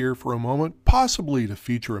pause here for a moment, possibly to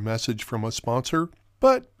feature a message from a sponsor.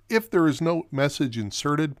 But if there is no message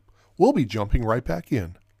inserted, we'll be jumping right back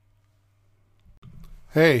in.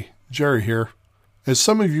 Hey, Jerry here. As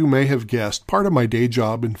some of you may have guessed, part of my day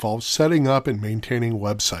job involves setting up and maintaining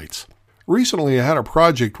websites. Recently, I had a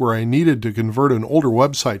project where I needed to convert an older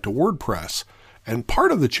website to WordPress, and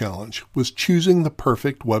part of the challenge was choosing the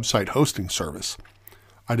perfect website hosting service.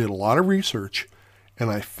 I did a lot of research, and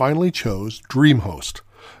I finally chose DreamHost.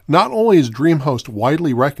 Not only is DreamHost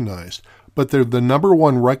widely recognized, but they're the number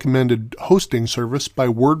one recommended hosting service by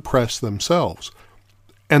WordPress themselves.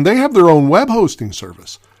 And they have their own web hosting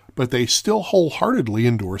service, but they still wholeheartedly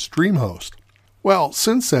endorse DreamHost. Well,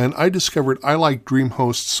 since then, I discovered I like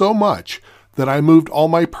DreamHost so much that I moved all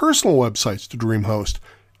my personal websites to DreamHost,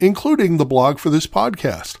 including the blog for this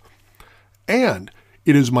podcast. And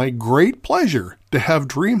it is my great pleasure to have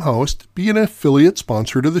DreamHost be an affiliate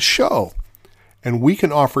sponsor to the show. And we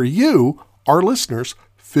can offer you, our listeners,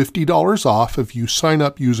 $50 off if you sign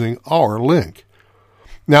up using our link.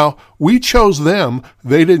 Now, we chose them,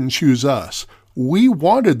 they didn't choose us. We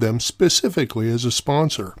wanted them specifically as a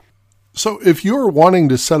sponsor. So if you're wanting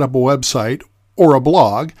to set up a website or a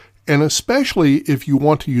blog, and especially if you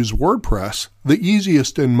want to use WordPress, the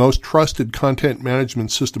easiest and most trusted content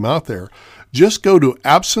management system out there, just go to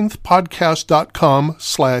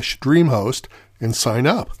absinthepodcast.com/dreamhost and sign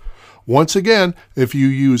up. Once again, if you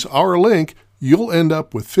use our link, you'll end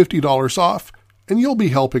up with $50 off and you'll be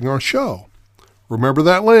helping our show. Remember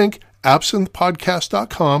that link,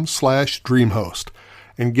 absinthepodcast.com/dreamhost,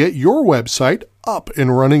 and get your website up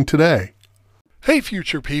and running today. Hey,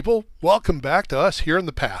 future people, welcome back to us here in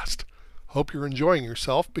the past. Hope you're enjoying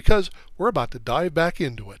yourself because we're about to dive back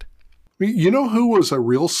into it. You know who was a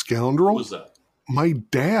real scoundrel? Who was that? My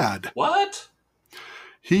dad. What?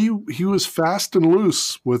 He was fast and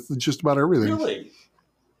loose with just about everything. Really?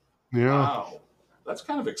 Yeah. Wow. That's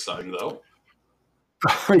kind of exciting, though.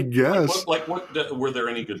 I guess. What were there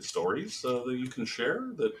any good stories that you can share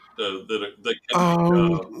that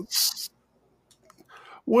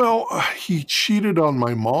Well, he cheated on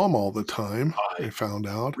my mom all the time. I found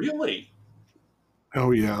out. Really?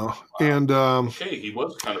 Oh yeah, Wow. And okay, he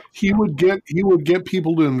was kind of. he would get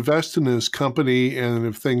people to invest in his company, and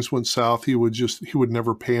if things went south, he would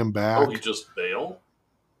never pay them back. Oh, he just bail?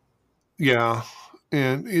 Yeah,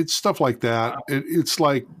 and it's stuff like that. Wow. It's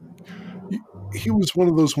like he was one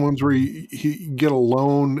of those ones where he get a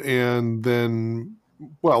loan and then,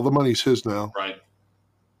 well, the money's his now. Right.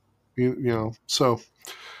 You know, so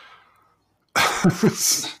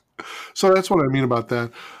so that's what I mean about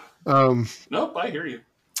that. Nope, I hear you.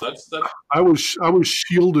 That's that. I was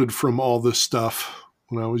shielded from all this stuff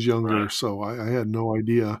when I was younger, Right. so I had no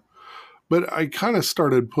idea. But I kind of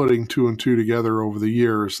started putting two and two together over the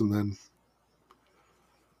years, and then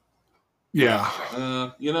yeah.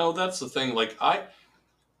 That's the thing. Like I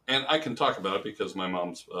can talk about it because my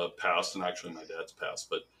mom's passed, and actually my dad's passed.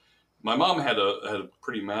 But my mom had a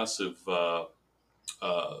pretty massive a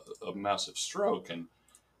massive stroke, and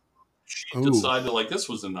she decided, like, this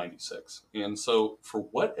was in '96, and so for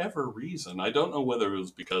whatever reason, I don't know whether it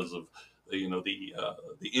was because of the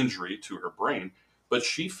injury to her brain, but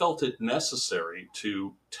she felt it necessary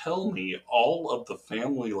to tell me all of the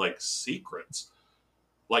family secrets,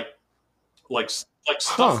 like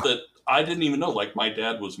stuff that I didn't even know. Like, my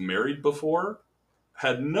dad was married before,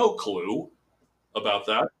 had no clue about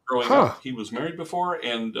that growing up. He was married before,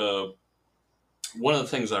 and one of the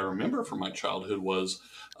things I remember from my childhood was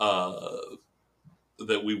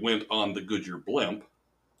that we went on the Goodyear blimp.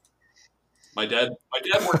 My dad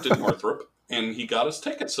worked in Northrop, and he got us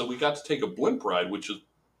tickets, so we got to take a blimp ride, which is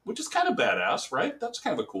kind of badass, right? That's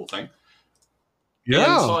kind of a cool thing.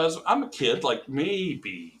 Yeah. And so I'm a kid, like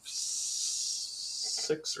maybe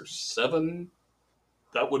 6 or 7.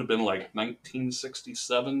 That would have been like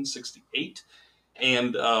 1967, 68.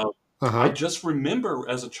 And I just remember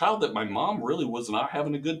as a child that my mom really was not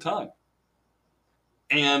having a good time.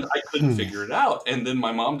 And I couldn't figure it out. And then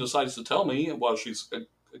my mom decides to tell me, while she's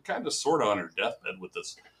kind of sort of on her deathbed with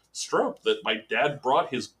this stroke, that my dad brought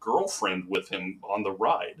his girlfriend with him on the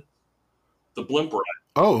ride, the blimp ride.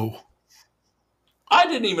 Oh. I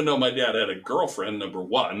didn't even know my dad had a girlfriend, number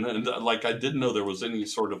one. And I didn't know there was any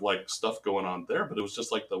sort of stuff going on there, but it was just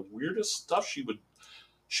the weirdest stuff she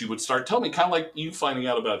would start telling me, kind of like you finding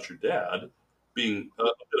out about your dad being a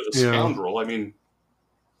bit of a scoundrel. I mean,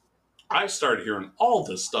 I started hearing all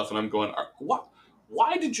this stuff, and I'm going,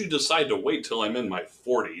 why did you decide to wait till I'm in my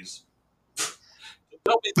 40s?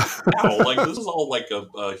 Tell me this now. This is all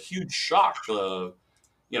a huge shock.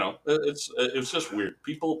 It's just weird.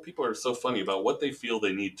 People are so funny about what they feel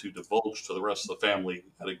they need to divulge to the rest of the family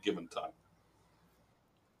at a given time.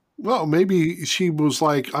 Well, maybe she was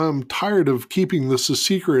like, I'm tired of keeping this a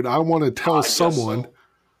secret. I want to tell someone.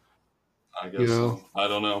 I guess Yeah. so. I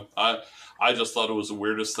don't know. I just thought it was the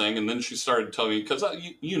weirdest thing. And then she started telling me, because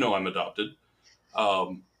I'm adopted.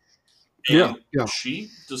 Yeah. And she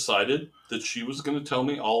decided that she was going to tell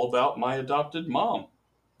me all about my adopted mom,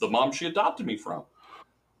 the mom she adopted me from.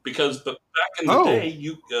 Because back in the day,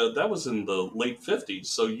 that was in the late 50s,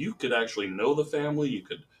 so you could actually know the family. You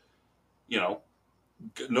could,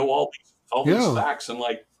 know all these facts. And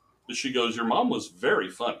like, she goes, your mom was very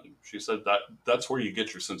funny. She said that's where you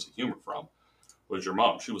get your sense of humor from, was your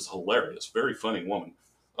mom. She was hilarious, very funny woman.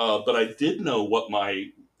 But I did know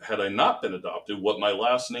had I not been adopted, what my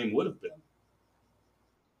last name would have been.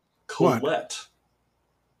 Colette. What?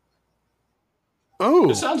 Oh.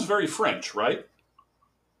 It sounds very French, right?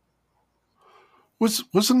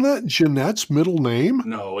 Wasn't that Jeanette's middle name?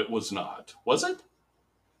 No, it was not. Was it?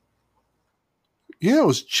 Yeah, it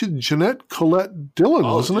was Jeanette Colette Dillon,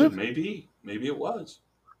 wasn't it? Maybe it was.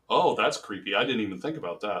 Oh, that's creepy. I didn't even think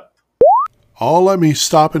about that. Oh, let me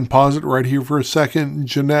stop and pause it right here for a second.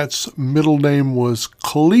 Jeanette's middle name was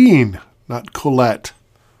Colleen, not Colette.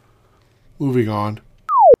 Moving on.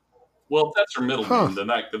 Well, if that's her middle name,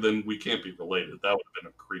 then we can't be related. That would have been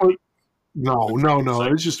a creepy. No.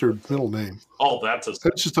 It's just her middle name. Oh, that's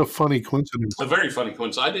just a funny coincidence. A very funny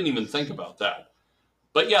coincidence. I didn't even think about that.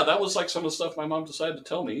 But yeah, that was like some of the stuff my mom decided to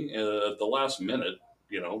tell me at the last minute.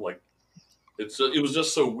 Like it was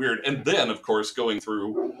just so weird. And then, of course, going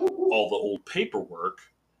through all the old paperwork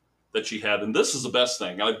that she had, and this is the best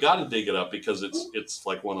thing. I've got to dig it up because it's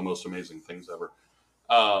like one of the most amazing things ever.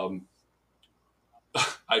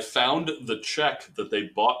 I found the check that they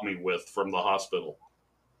bought me with from the hospital.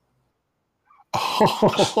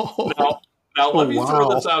 Oh. Now let me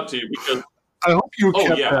throw this out to you because I hope you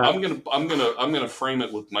kept yeah, that. I'm gonna frame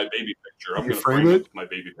it with my baby picture. I'm gonna frame it with my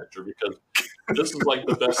baby picture because this is like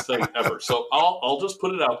the best thing ever. So I'll just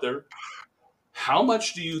put it out there. How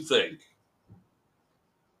much do you think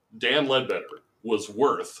Dan Ledbetter was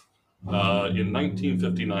worth in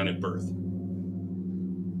 1959 at birth?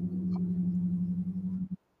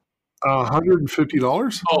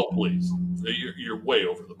 $150? Oh, please. You're way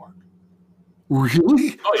over the mark.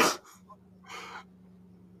 Really? Oh, yeah.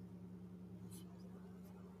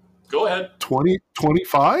 Go ahead.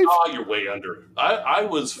 25? Oh, you're way under. I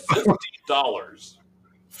was $50.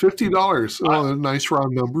 $50. Oh, a nice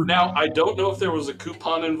round number. Now, I don't know if there was a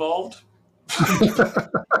coupon involved.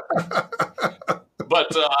 But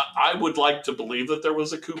I would like to believe that there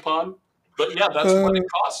was a coupon. But yeah, that's what it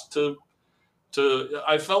cost to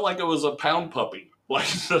I felt like it was a pound puppy. Like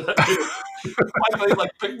they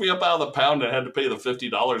picked me up out of the pound and had to pay the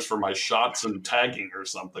 $50 for my shots and tagging or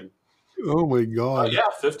something. Oh my God! Yeah,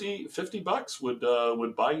 $50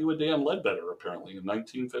 would buy you a Dan Ledbetter apparently in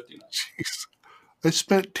 1959. Jeez. I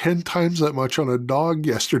spent 10 times that much on a dog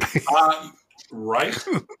yesterday. Right?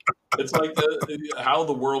 It's like how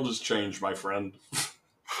the world has changed, my friend.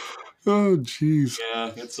 Oh, jeez.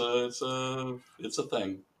 Yeah, it's a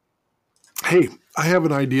thing. Hey, I have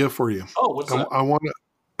an idea for you. Oh, what's that? I want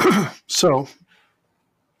to. So,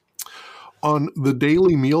 on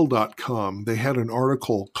thedailymeal.com, they had an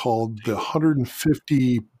article called "The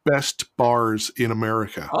 150 Best Bars in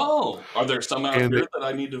America." Oh, are there some out here that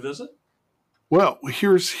I need to visit? Well,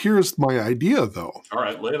 here's my idea, though. All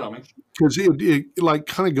right, lay it on me. Because it like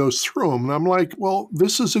kind of goes through them, and I'm like, well,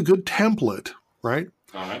 this is a good template, right?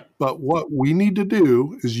 All right. But what we need to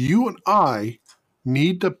do is you and I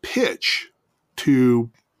need to pitch to,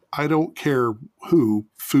 I don't care who,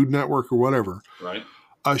 Food Network or whatever, right,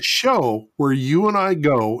 a show where you and I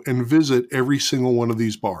go and visit every single one of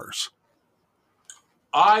these bars.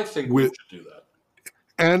 I think we should do that.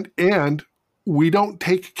 And we don't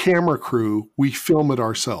take camera crew, we film it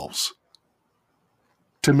ourselves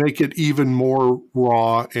to make it even more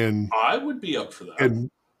raw. And I would be up for that. And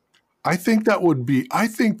I think that would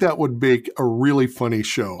make a really funny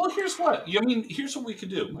show. Well, here's what we could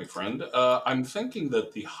do, my friend. I'm thinking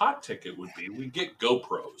that the hot ticket would be we get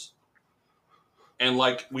GoPros. And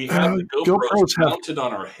like we have the GoPros mounted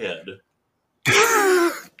on our head.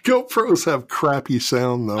 GoPros have crappy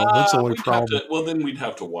sound, though. That's the only problem. Well, then we'd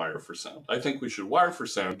have to wire for sound. I think we should wire for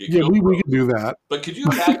sound. We could do that. But could you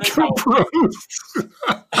imagine GoPros?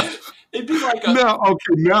 It'd be like now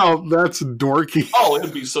that's dorky. Oh,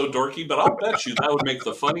 it'd be so dorky, but I'll bet you that would make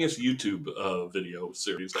the funniest YouTube video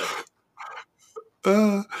series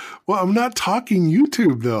ever. Well, I'm not talking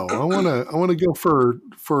YouTube though. I want to go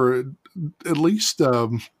for at least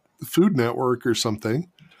Food Network or something.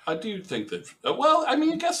 I do think that. Well, I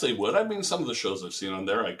mean, I guess they would. I mean, some of the shows I've seen on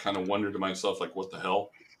there, I kind of wonder to myself, like, what the hell?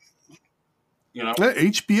 You know,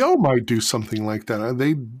 HBO might do something like that.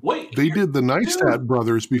 wait, They did the Neistat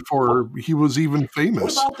brothers before he was even what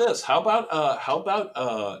famous. about this? How about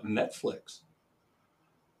Netflix?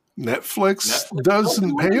 Netflix Netflix don't doesn't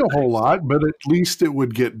do pay a anything. whole lot, but at least it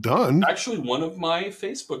would get done. Actually, one of my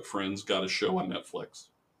Facebook friends got a show on Netflix.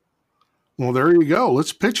 Well, there you go.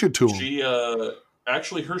 Let's pitch it to him. She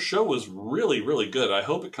actually, her show was really, really good. I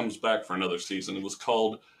hope it comes back for another season. It was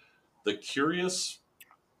called The Curious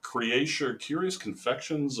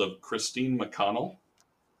Confections of Christine McConnell.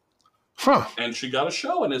 Huh. And she got a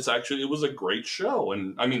show, and it was a great show.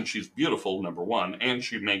 And I mean, she's beautiful, number one, and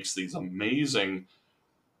she makes these amazing,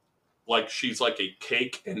 like she's like a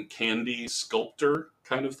cake and candy sculptor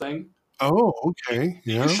kind of thing. Oh, okay.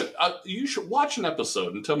 Yeah. You should watch an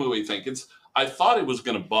episode and tell me what you think. I thought it was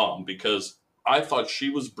going to bomb because I thought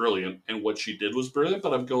she was brilliant and what she did was brilliant,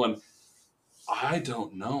 but I'm going, I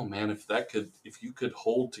don't know, man, if you could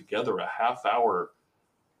hold together a half-hour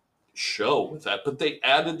show with that. But they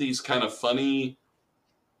added these kind of funny,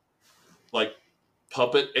 like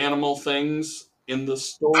puppet animal things in the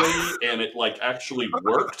story, and it like actually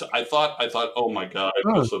worked. I thought, oh my god, I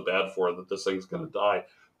feel so bad for her that this thing's going to die.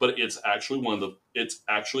 But it's actually it's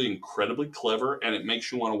actually incredibly clever, and it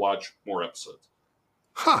makes you want to watch more episodes.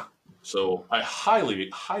 Huh. So I highly,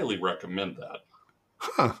 highly recommend that.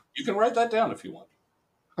 Huh. You can write that down if you want.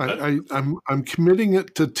 I'm committing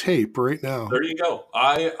it to tape right now. There you go.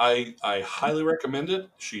 I highly recommend it.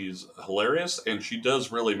 She's hilarious, and she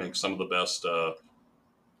does really make some of the best.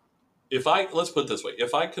 Let's put it this way,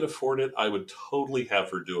 if I could afford it, I would totally have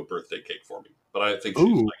her do a birthday cake for me. But I think she's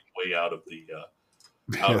like way out of the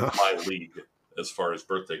out of my league as far as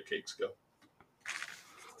birthday cakes go.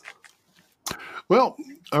 Well,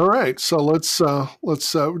 all right. So let's well,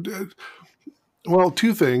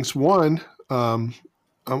 two things. One, I'm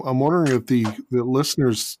wondering if the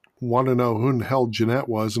listeners want to know who in the hell Jeanette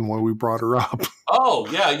was and why we brought her up. Oh,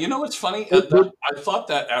 yeah. You know, it's funny. I thought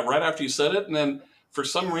that right after you said it, and then for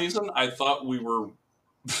some reason, I thought we were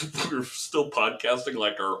still podcasting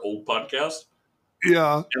like our old podcast.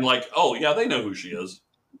 Yeah. And like, oh, yeah, they know who she is.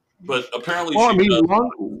 But apparently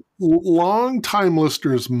long time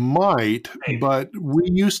listeners might, but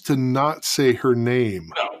we used to not say her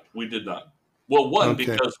name. No, we did not. Well,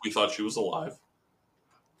 because we thought she was alive.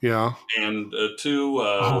 Yeah. And two...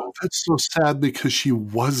 that's so sad because she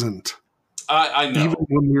wasn't. I know. Even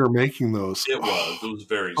when we were making those. It was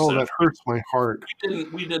very sad. Oh, that hurts my heart.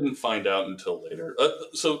 We didn't find out until later.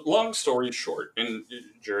 So long story short, and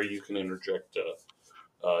Jerry, you can interject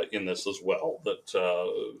in this as well, that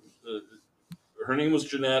her name was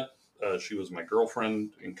Jeanette. She was my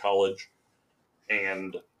girlfriend in college,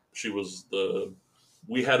 and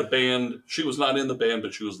we had a band. She was not in the band,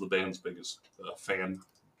 but she was the band's biggest fan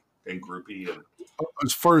and groupie. And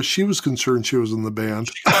as far as she was concerned, she was in the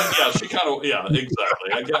band. Yeah, exactly.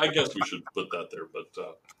 I guess we should put that there,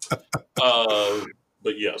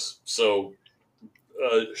 but yes. So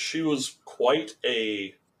she was quite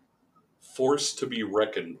a force to be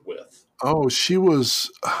reckoned with. Oh, she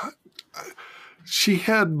was. She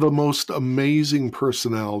had the most amazing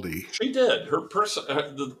personality. She did. Her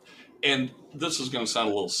and this is going to sound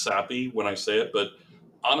a little sappy when I say it, but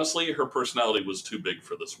honestly, her personality was too big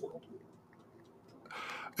for this world.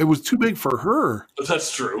 It was too big for her.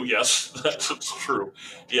 That's true. Yes, that's true.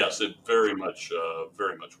 Yes, it very much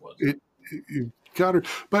was. It got her.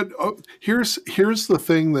 But here's the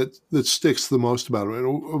thing that sticks the most about her.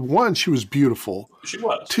 One, she was beautiful. She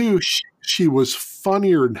was. Two, she was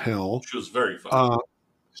funnier than hell. She was very funny.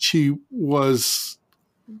 She was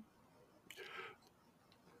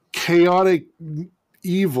chaotic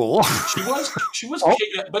evil. She was,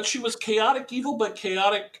 but she was chaotic evil, but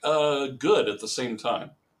chaotic good at the same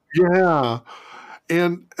time. Yeah,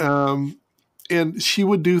 and she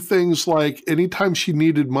would do things like anytime she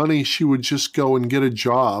needed money, she would just go and get a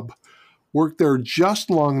job, work there just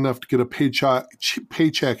long enough to get a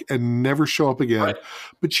paycheck and never show up again. Right.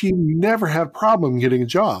 But she never had a problem getting a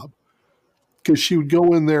job because she would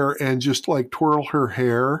go in there and just like twirl her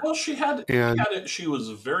hair. Well, she was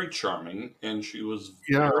very charming, and she was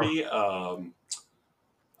very.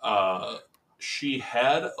 She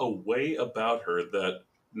had a way about her that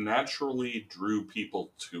naturally drew people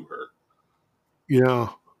to her. Yeah.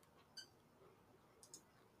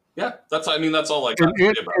 Yeah, that's all I got to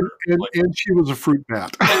say about her. And she was a fruit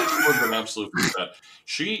bat. She was an absolute fruit bat.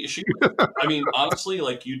 She I mean, honestly,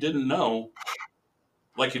 like you didn't know,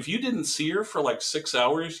 like if you didn't see her for like 6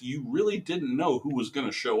 hours, you really didn't know who was going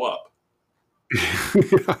to show up. Yeah.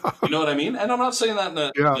 You know what I mean? And I'm not saying that in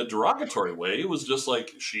a derogatory way. It was just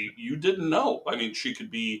like you didn't know. I mean, she could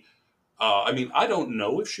be I mean, I don't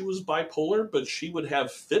know if she was bipolar, but she would have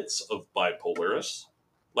fits of bipolaris.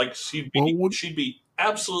 Like Well, she'd be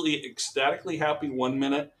absolutely ecstatically happy one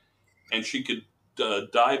minute, and she could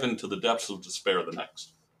dive into the depths of despair the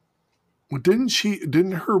next.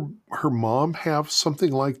 didn't her mom have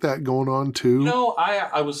something like that going on too?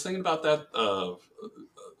 I was thinking about that a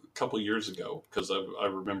couple years ago because I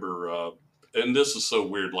remember, and this is so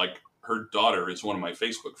weird. Like her daughter is one of my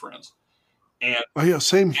Facebook friends, and Oh yeah,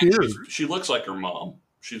 same here. she looks like her mom.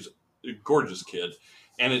 She's a gorgeous kid,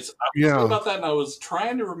 and I was thinking Yeah. about that, and I was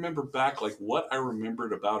trying to remember back like what I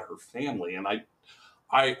remembered about her family, and I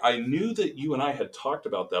knew that you and I had talked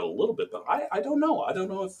about that a little bit, but I don't know. I don't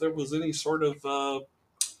know if there was any sort of Well,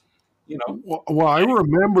 I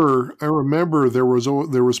remember there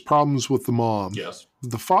was problems with the mom. Yes.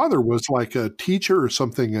 The father was like a teacher or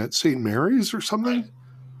something at St. Mary's or something. Right.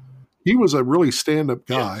 He was a really stand-up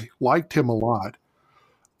guy. Yes. Liked him a lot.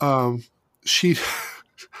 She,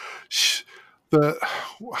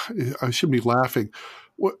 I should be laughing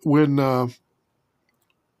when,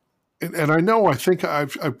 and I think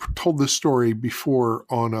I've told this story before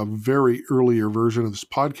on a very earlier version of this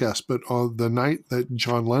podcast, but on the night that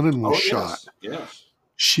John Lennon was shot, yes,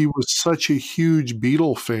 she was such a huge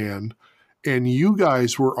Beatle fan, and you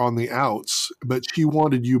guys were on the outs, but she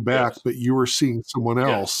wanted you back, but you were seeing someone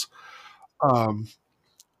else.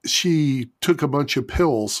 She took a bunch of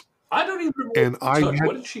pills. I don't even remember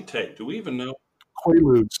what did she take? Do we even know?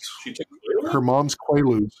 Quaaludes. She took Quaaludes? Her mom's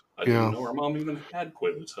Quaaludes. I didn't know her mom even had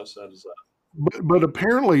Quaaludes. How sad is that? But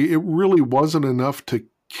apparently it really wasn't enough to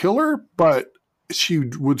kill her, but she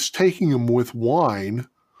was taking them with wine,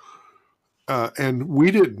 and we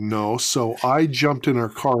didn't know, so I jumped in her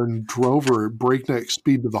car and drove her at breakneck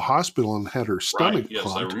speed to the hospital and had her stomach Yes,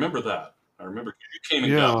 pumped. I remember that. I remember you came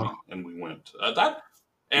and got me, and we went.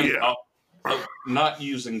 Not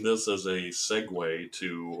using this as a segue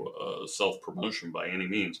to self-promotion by any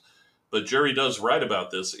means, but Jerry does write about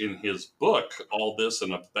this in his book, All This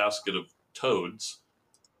in a Basket of Toads.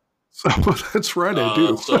 So that's right, I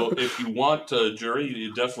do. So if you want, Jerry,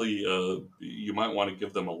 you definitely, you might want to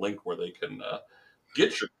give them a link where they can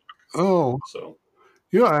get your book. Oh. So.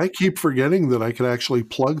 Yeah, I keep forgetting that I could actually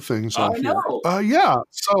plug things on here.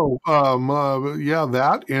 So,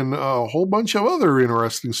 that and a whole bunch of other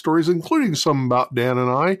interesting stories, including some about Dan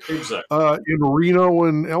and I. Exactly. In Reno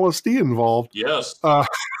and LSD involved. Yes.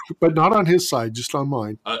 But not on his side, just on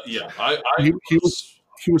mine.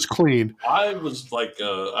 He was clean. I was like,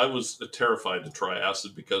 I was terrified to try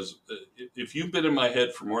acid because if you've been in my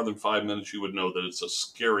head for more than 5 minutes, you would know that it's a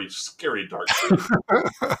scary, scary dark place.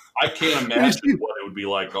 I can't imagine what it would be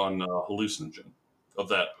like on hallucinogen of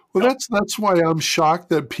that. Well, that's why I'm shocked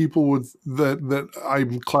that people that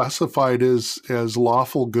I'm classified as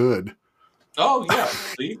lawful good. Oh yeah,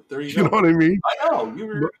 see, there you go. You know what I mean? I know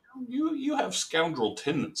you have scoundrel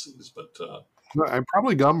tendencies, but I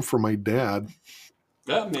probably got them from my dad.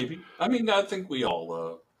 Yeah, maybe. I mean, I think we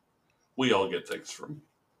all get things from.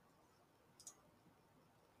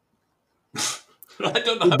 I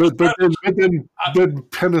don't know. But then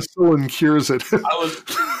penicillin cures it.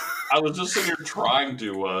 I was just sitting here trying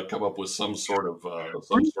to come up with some sort of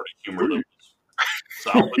humor that was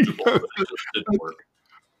salvageable, but it just didn't work.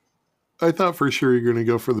 I thought for sure you're going to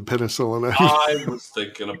go for the penicillin. I was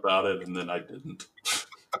thinking about it, and then I didn't.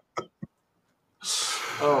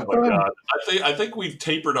 Oh my God! I think we've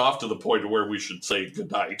tapered off to the point where we should say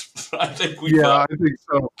goodnight. I think we. I think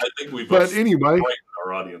so. I think we've. But anyway, frightened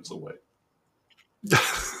our audience away.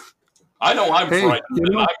 I know I'm frightened,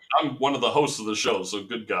 and I'm one of the hosts of the show. So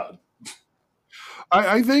good God!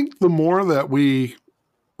 I think the more that we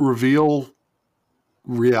reveal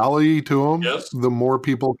reality to them, the more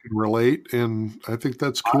people can relate, and I think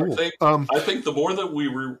that's cool. I think the more that we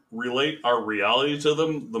relate our reality to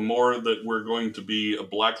them, the more that we're going to be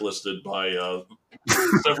blacklisted by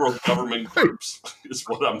several government groups. Is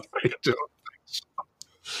what I'm thinking.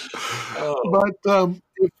 But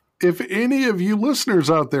if any of you listeners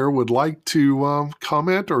out there would like to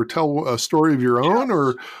comment or tell a story of your own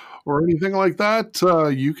or anything like that,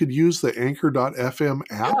 you could use the Anchor.fm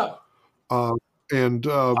app. And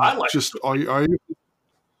just all you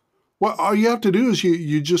have to do is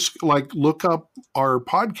you just like look up our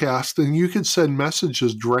podcast, and you can send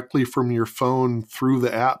messages directly from your phone through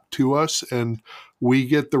the app to us, and we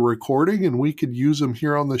get the recording and we could use them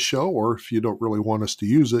here on the show. Or if you don't really want us to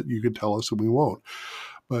use it, you could tell us and we won't.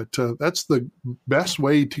 But that's the best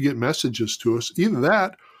way to get messages to us. Either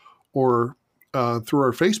that or through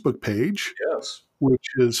our Facebook page, which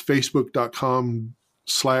is facebook.com/.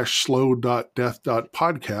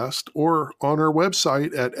 facebook.com/slow.death.podcast or on our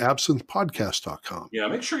website at absinthepodcast.com. Yeah,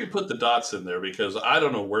 make sure you put the dots in there because I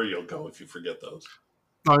don't know where you'll go if you forget those.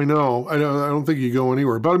 I know. I don't think you go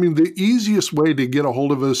anywhere. But I mean, the easiest way to get a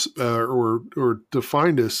hold of us or to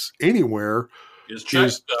find us anywhere is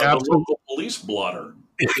check the local police blotter.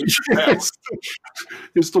 Yes.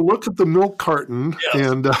 Is to look at the milk carton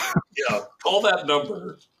and call that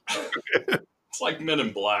number. It's like Men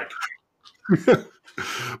in Black.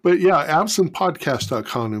 But yeah,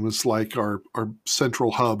 absinthepodcast.com is like our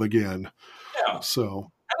central hub again. Yeah.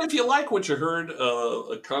 So, and if you like what you heard,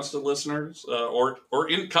 constant listeners or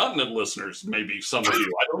incontinent listeners, maybe some of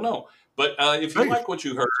you, I don't know. But if you like what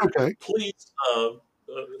you heard, please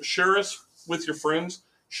share us with your friends.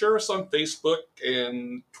 Share us on Facebook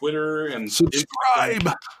and Twitter and subscribe.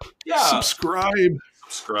 Instagram. Yeah,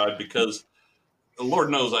 subscribe because Lord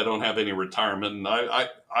knows I don't have any retirement, and I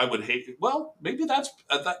would hate. Well, maybe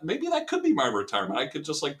maybe that could be my retirement. I could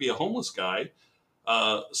just like be a homeless guy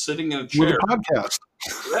sitting in a chair with a podcast.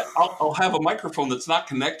 I'll have a microphone that's not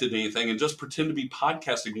connected to anything and just pretend to be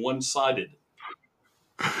podcasting one-sided.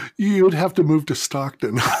 You'd have to move to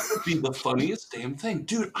Stockton. That would be the funniest damn thing,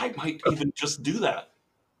 dude. I might even just do that.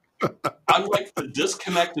 I'm like the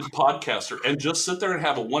disconnected podcaster and just sit there and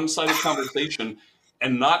have a one-sided conversation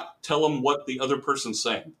and not tell them what the other person's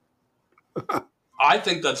saying. I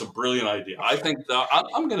think that's a brilliant idea. I think that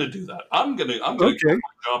I'm going to do that. I'm going to do my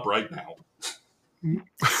job right now.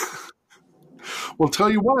 Well,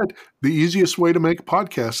 tell you what, the easiest way to make a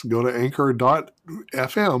podcast is go to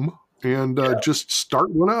anchor.fm and just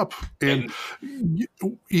start one up. And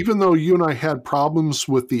even though you and I had problems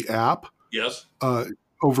with the app, yes,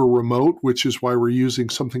 over remote, which is why we're using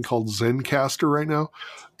something called Zencaster right now.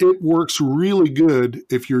 It works really good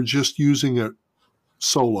if you're just using it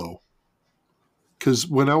solo. Because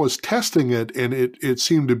when I was testing it and it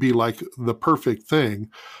seemed to be like the perfect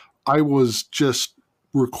thing, I was just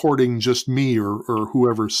recording just me or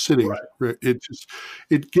whoever's sitting. Right.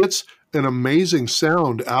 It gets an amazing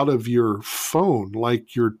sound out of your phone,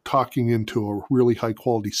 like you're talking into a really high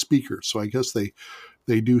quality speaker. So I guess they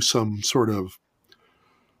do some sort of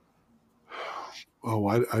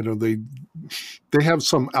I know they have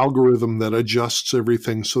some algorithm that adjusts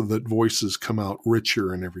everything so that voices come out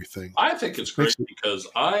richer and everything. I think it's great because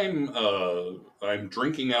I'm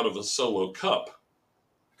drinking out of a solo cup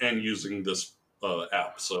and using this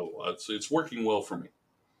app, so it's working well for me.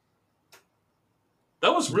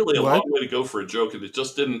 That was really a long way to go for a joke, and it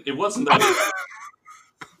just didn't. It wasn't that.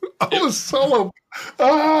 It was solo. See,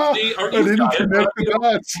 I didn't connect the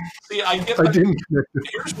dots. See, I didn't connect it.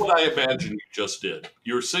 Here's what I imagine you just did.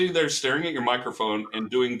 You were sitting there staring at your microphone and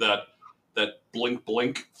doing that blink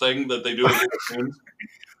blink thing that they do in cartoons.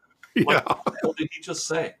 What the hell did he just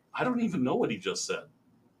say? I don't even know what he just said.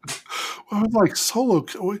 I was like solo.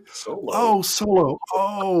 Oh, solo.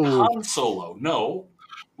 Oh, Han Solo. No,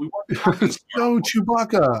 we weren't. No,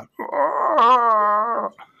 Chewbacca.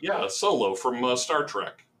 Yeah, Solo from Star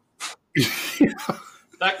Trek.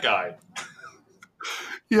 That guy.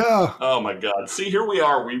 Yeah. Oh my God. See, here we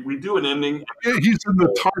are. We do an ending. Yeah, he's in the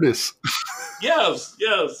TARDIS. Yes.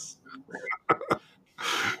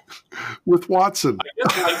 With Watson.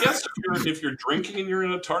 I guess if you're drinking and you're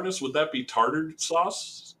in a TARDIS, would that be tartar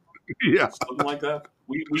sauce? Yeah. Something like that.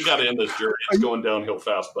 We got to end this journey. It's going downhill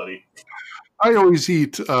fast, buddy. I always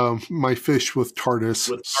eat my fish with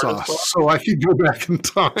TARDIS sauce, so I can go back in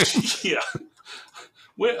time. Yeah.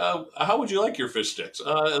 How would you like your fish sticks?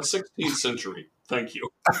 16th century. Thank you.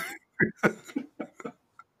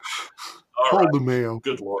 Hold the mayo.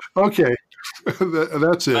 Good Lord. Okay.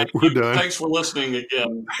 That's it. We're done. Thanks for listening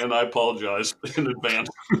again, and I apologize in advance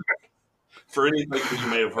for anything that you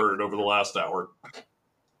may have heard over the last hour.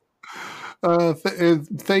 And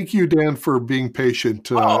thank you, Dan, for being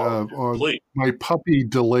patient. My puppy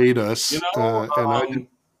delayed us. And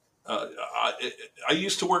I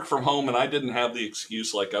used to work from home, and I didn't have the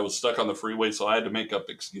excuse like I was stuck on the freeway, so I had to make up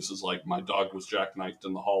excuses like my dog was jackknifed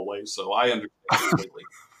in the hallway. So I understand completely.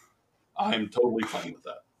 I'm totally fine with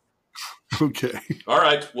that. Okay. All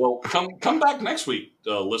right. Well, come back next week,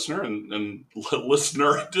 listener and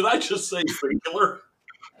listener. Did I just say singular?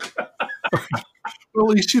 Well,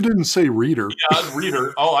 at least you didn't say reader. Yeah,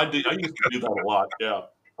 reader. Oh, I did. I used to do that a lot. Yeah. All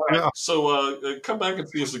right. Yeah. So come back and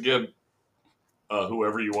see us again,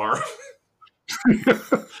 whoever you are.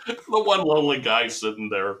 The one lonely guy sitting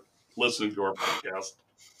there listening to our podcast.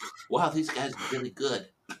 Wow, these guys are really good.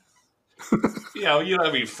 Yeah, you don't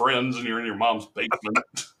have any friends and you're in your mom's basement.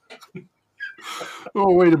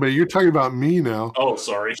 Oh, wait a minute. You're talking about me now. Oh,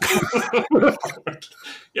 sorry.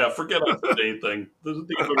 Yeah, forget I said anything. These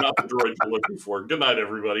are not the droids you're looking for. Good night,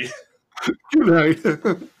 everybody. Good night.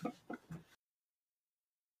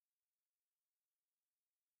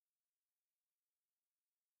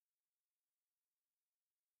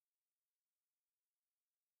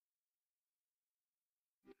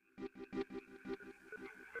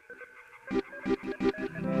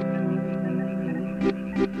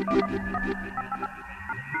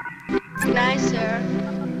 Good night, sir.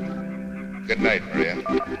 Good night, Maria.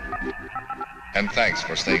 And thanks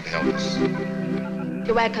for staying to help us.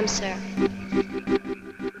 You're welcome, sir.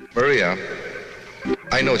 Maria,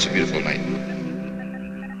 I know it's a beautiful night,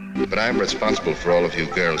 but I'm responsible for all of you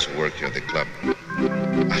girls who work here at the club.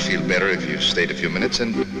 I feel better if you stayed a few minutes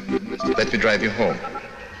and let me drive you home.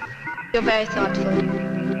 You're very thoughtful.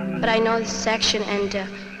 But I know this section and,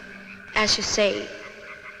 as you say,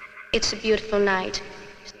 it's a beautiful night.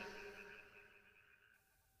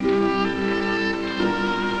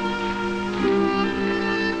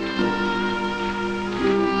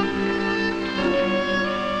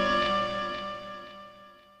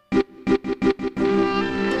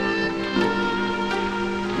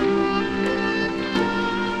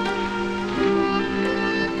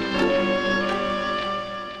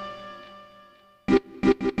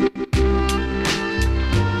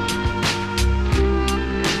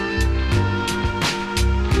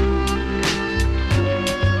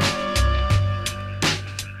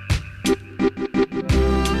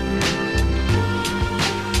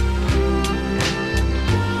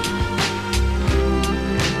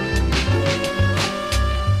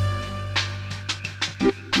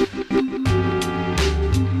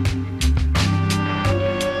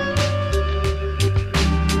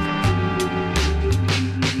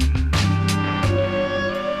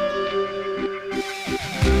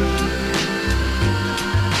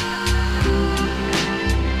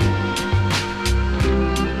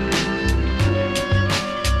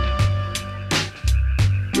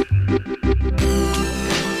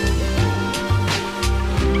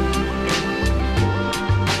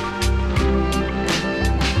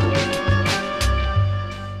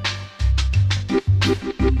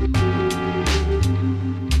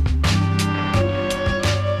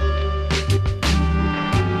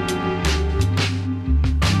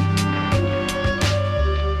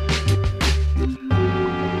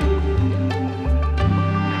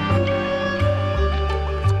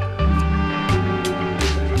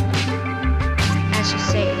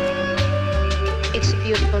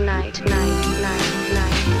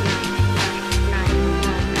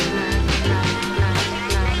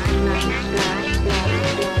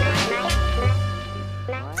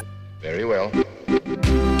 Very well.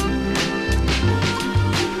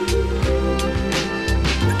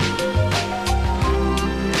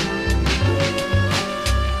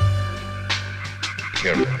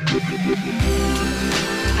 Careful.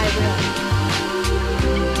 I will.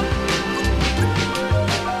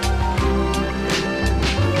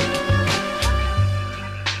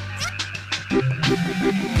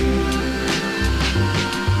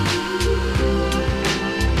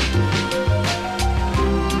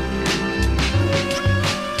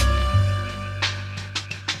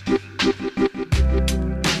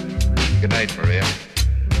 Good night, Maria.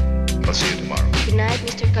 I'll see you tomorrow. Good night,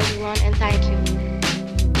 Mr. Calderon, and thank you.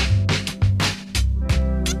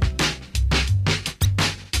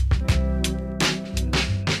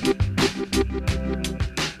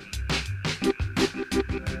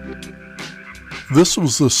 This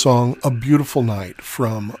was the song A Beautiful Night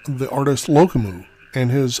from the artist Locomoo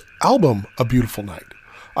and his album A Beautiful Night.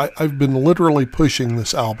 I've been literally pushing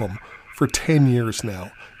this album for 10 years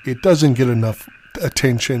now. It doesn't get enough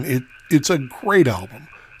attention. It's a great album,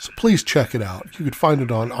 so please check it out. You could find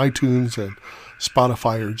it on iTunes and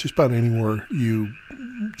Spotify or just about anywhere you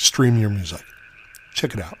stream your music.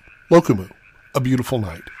 Check it out. Locomoo, A Beautiful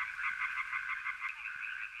Night.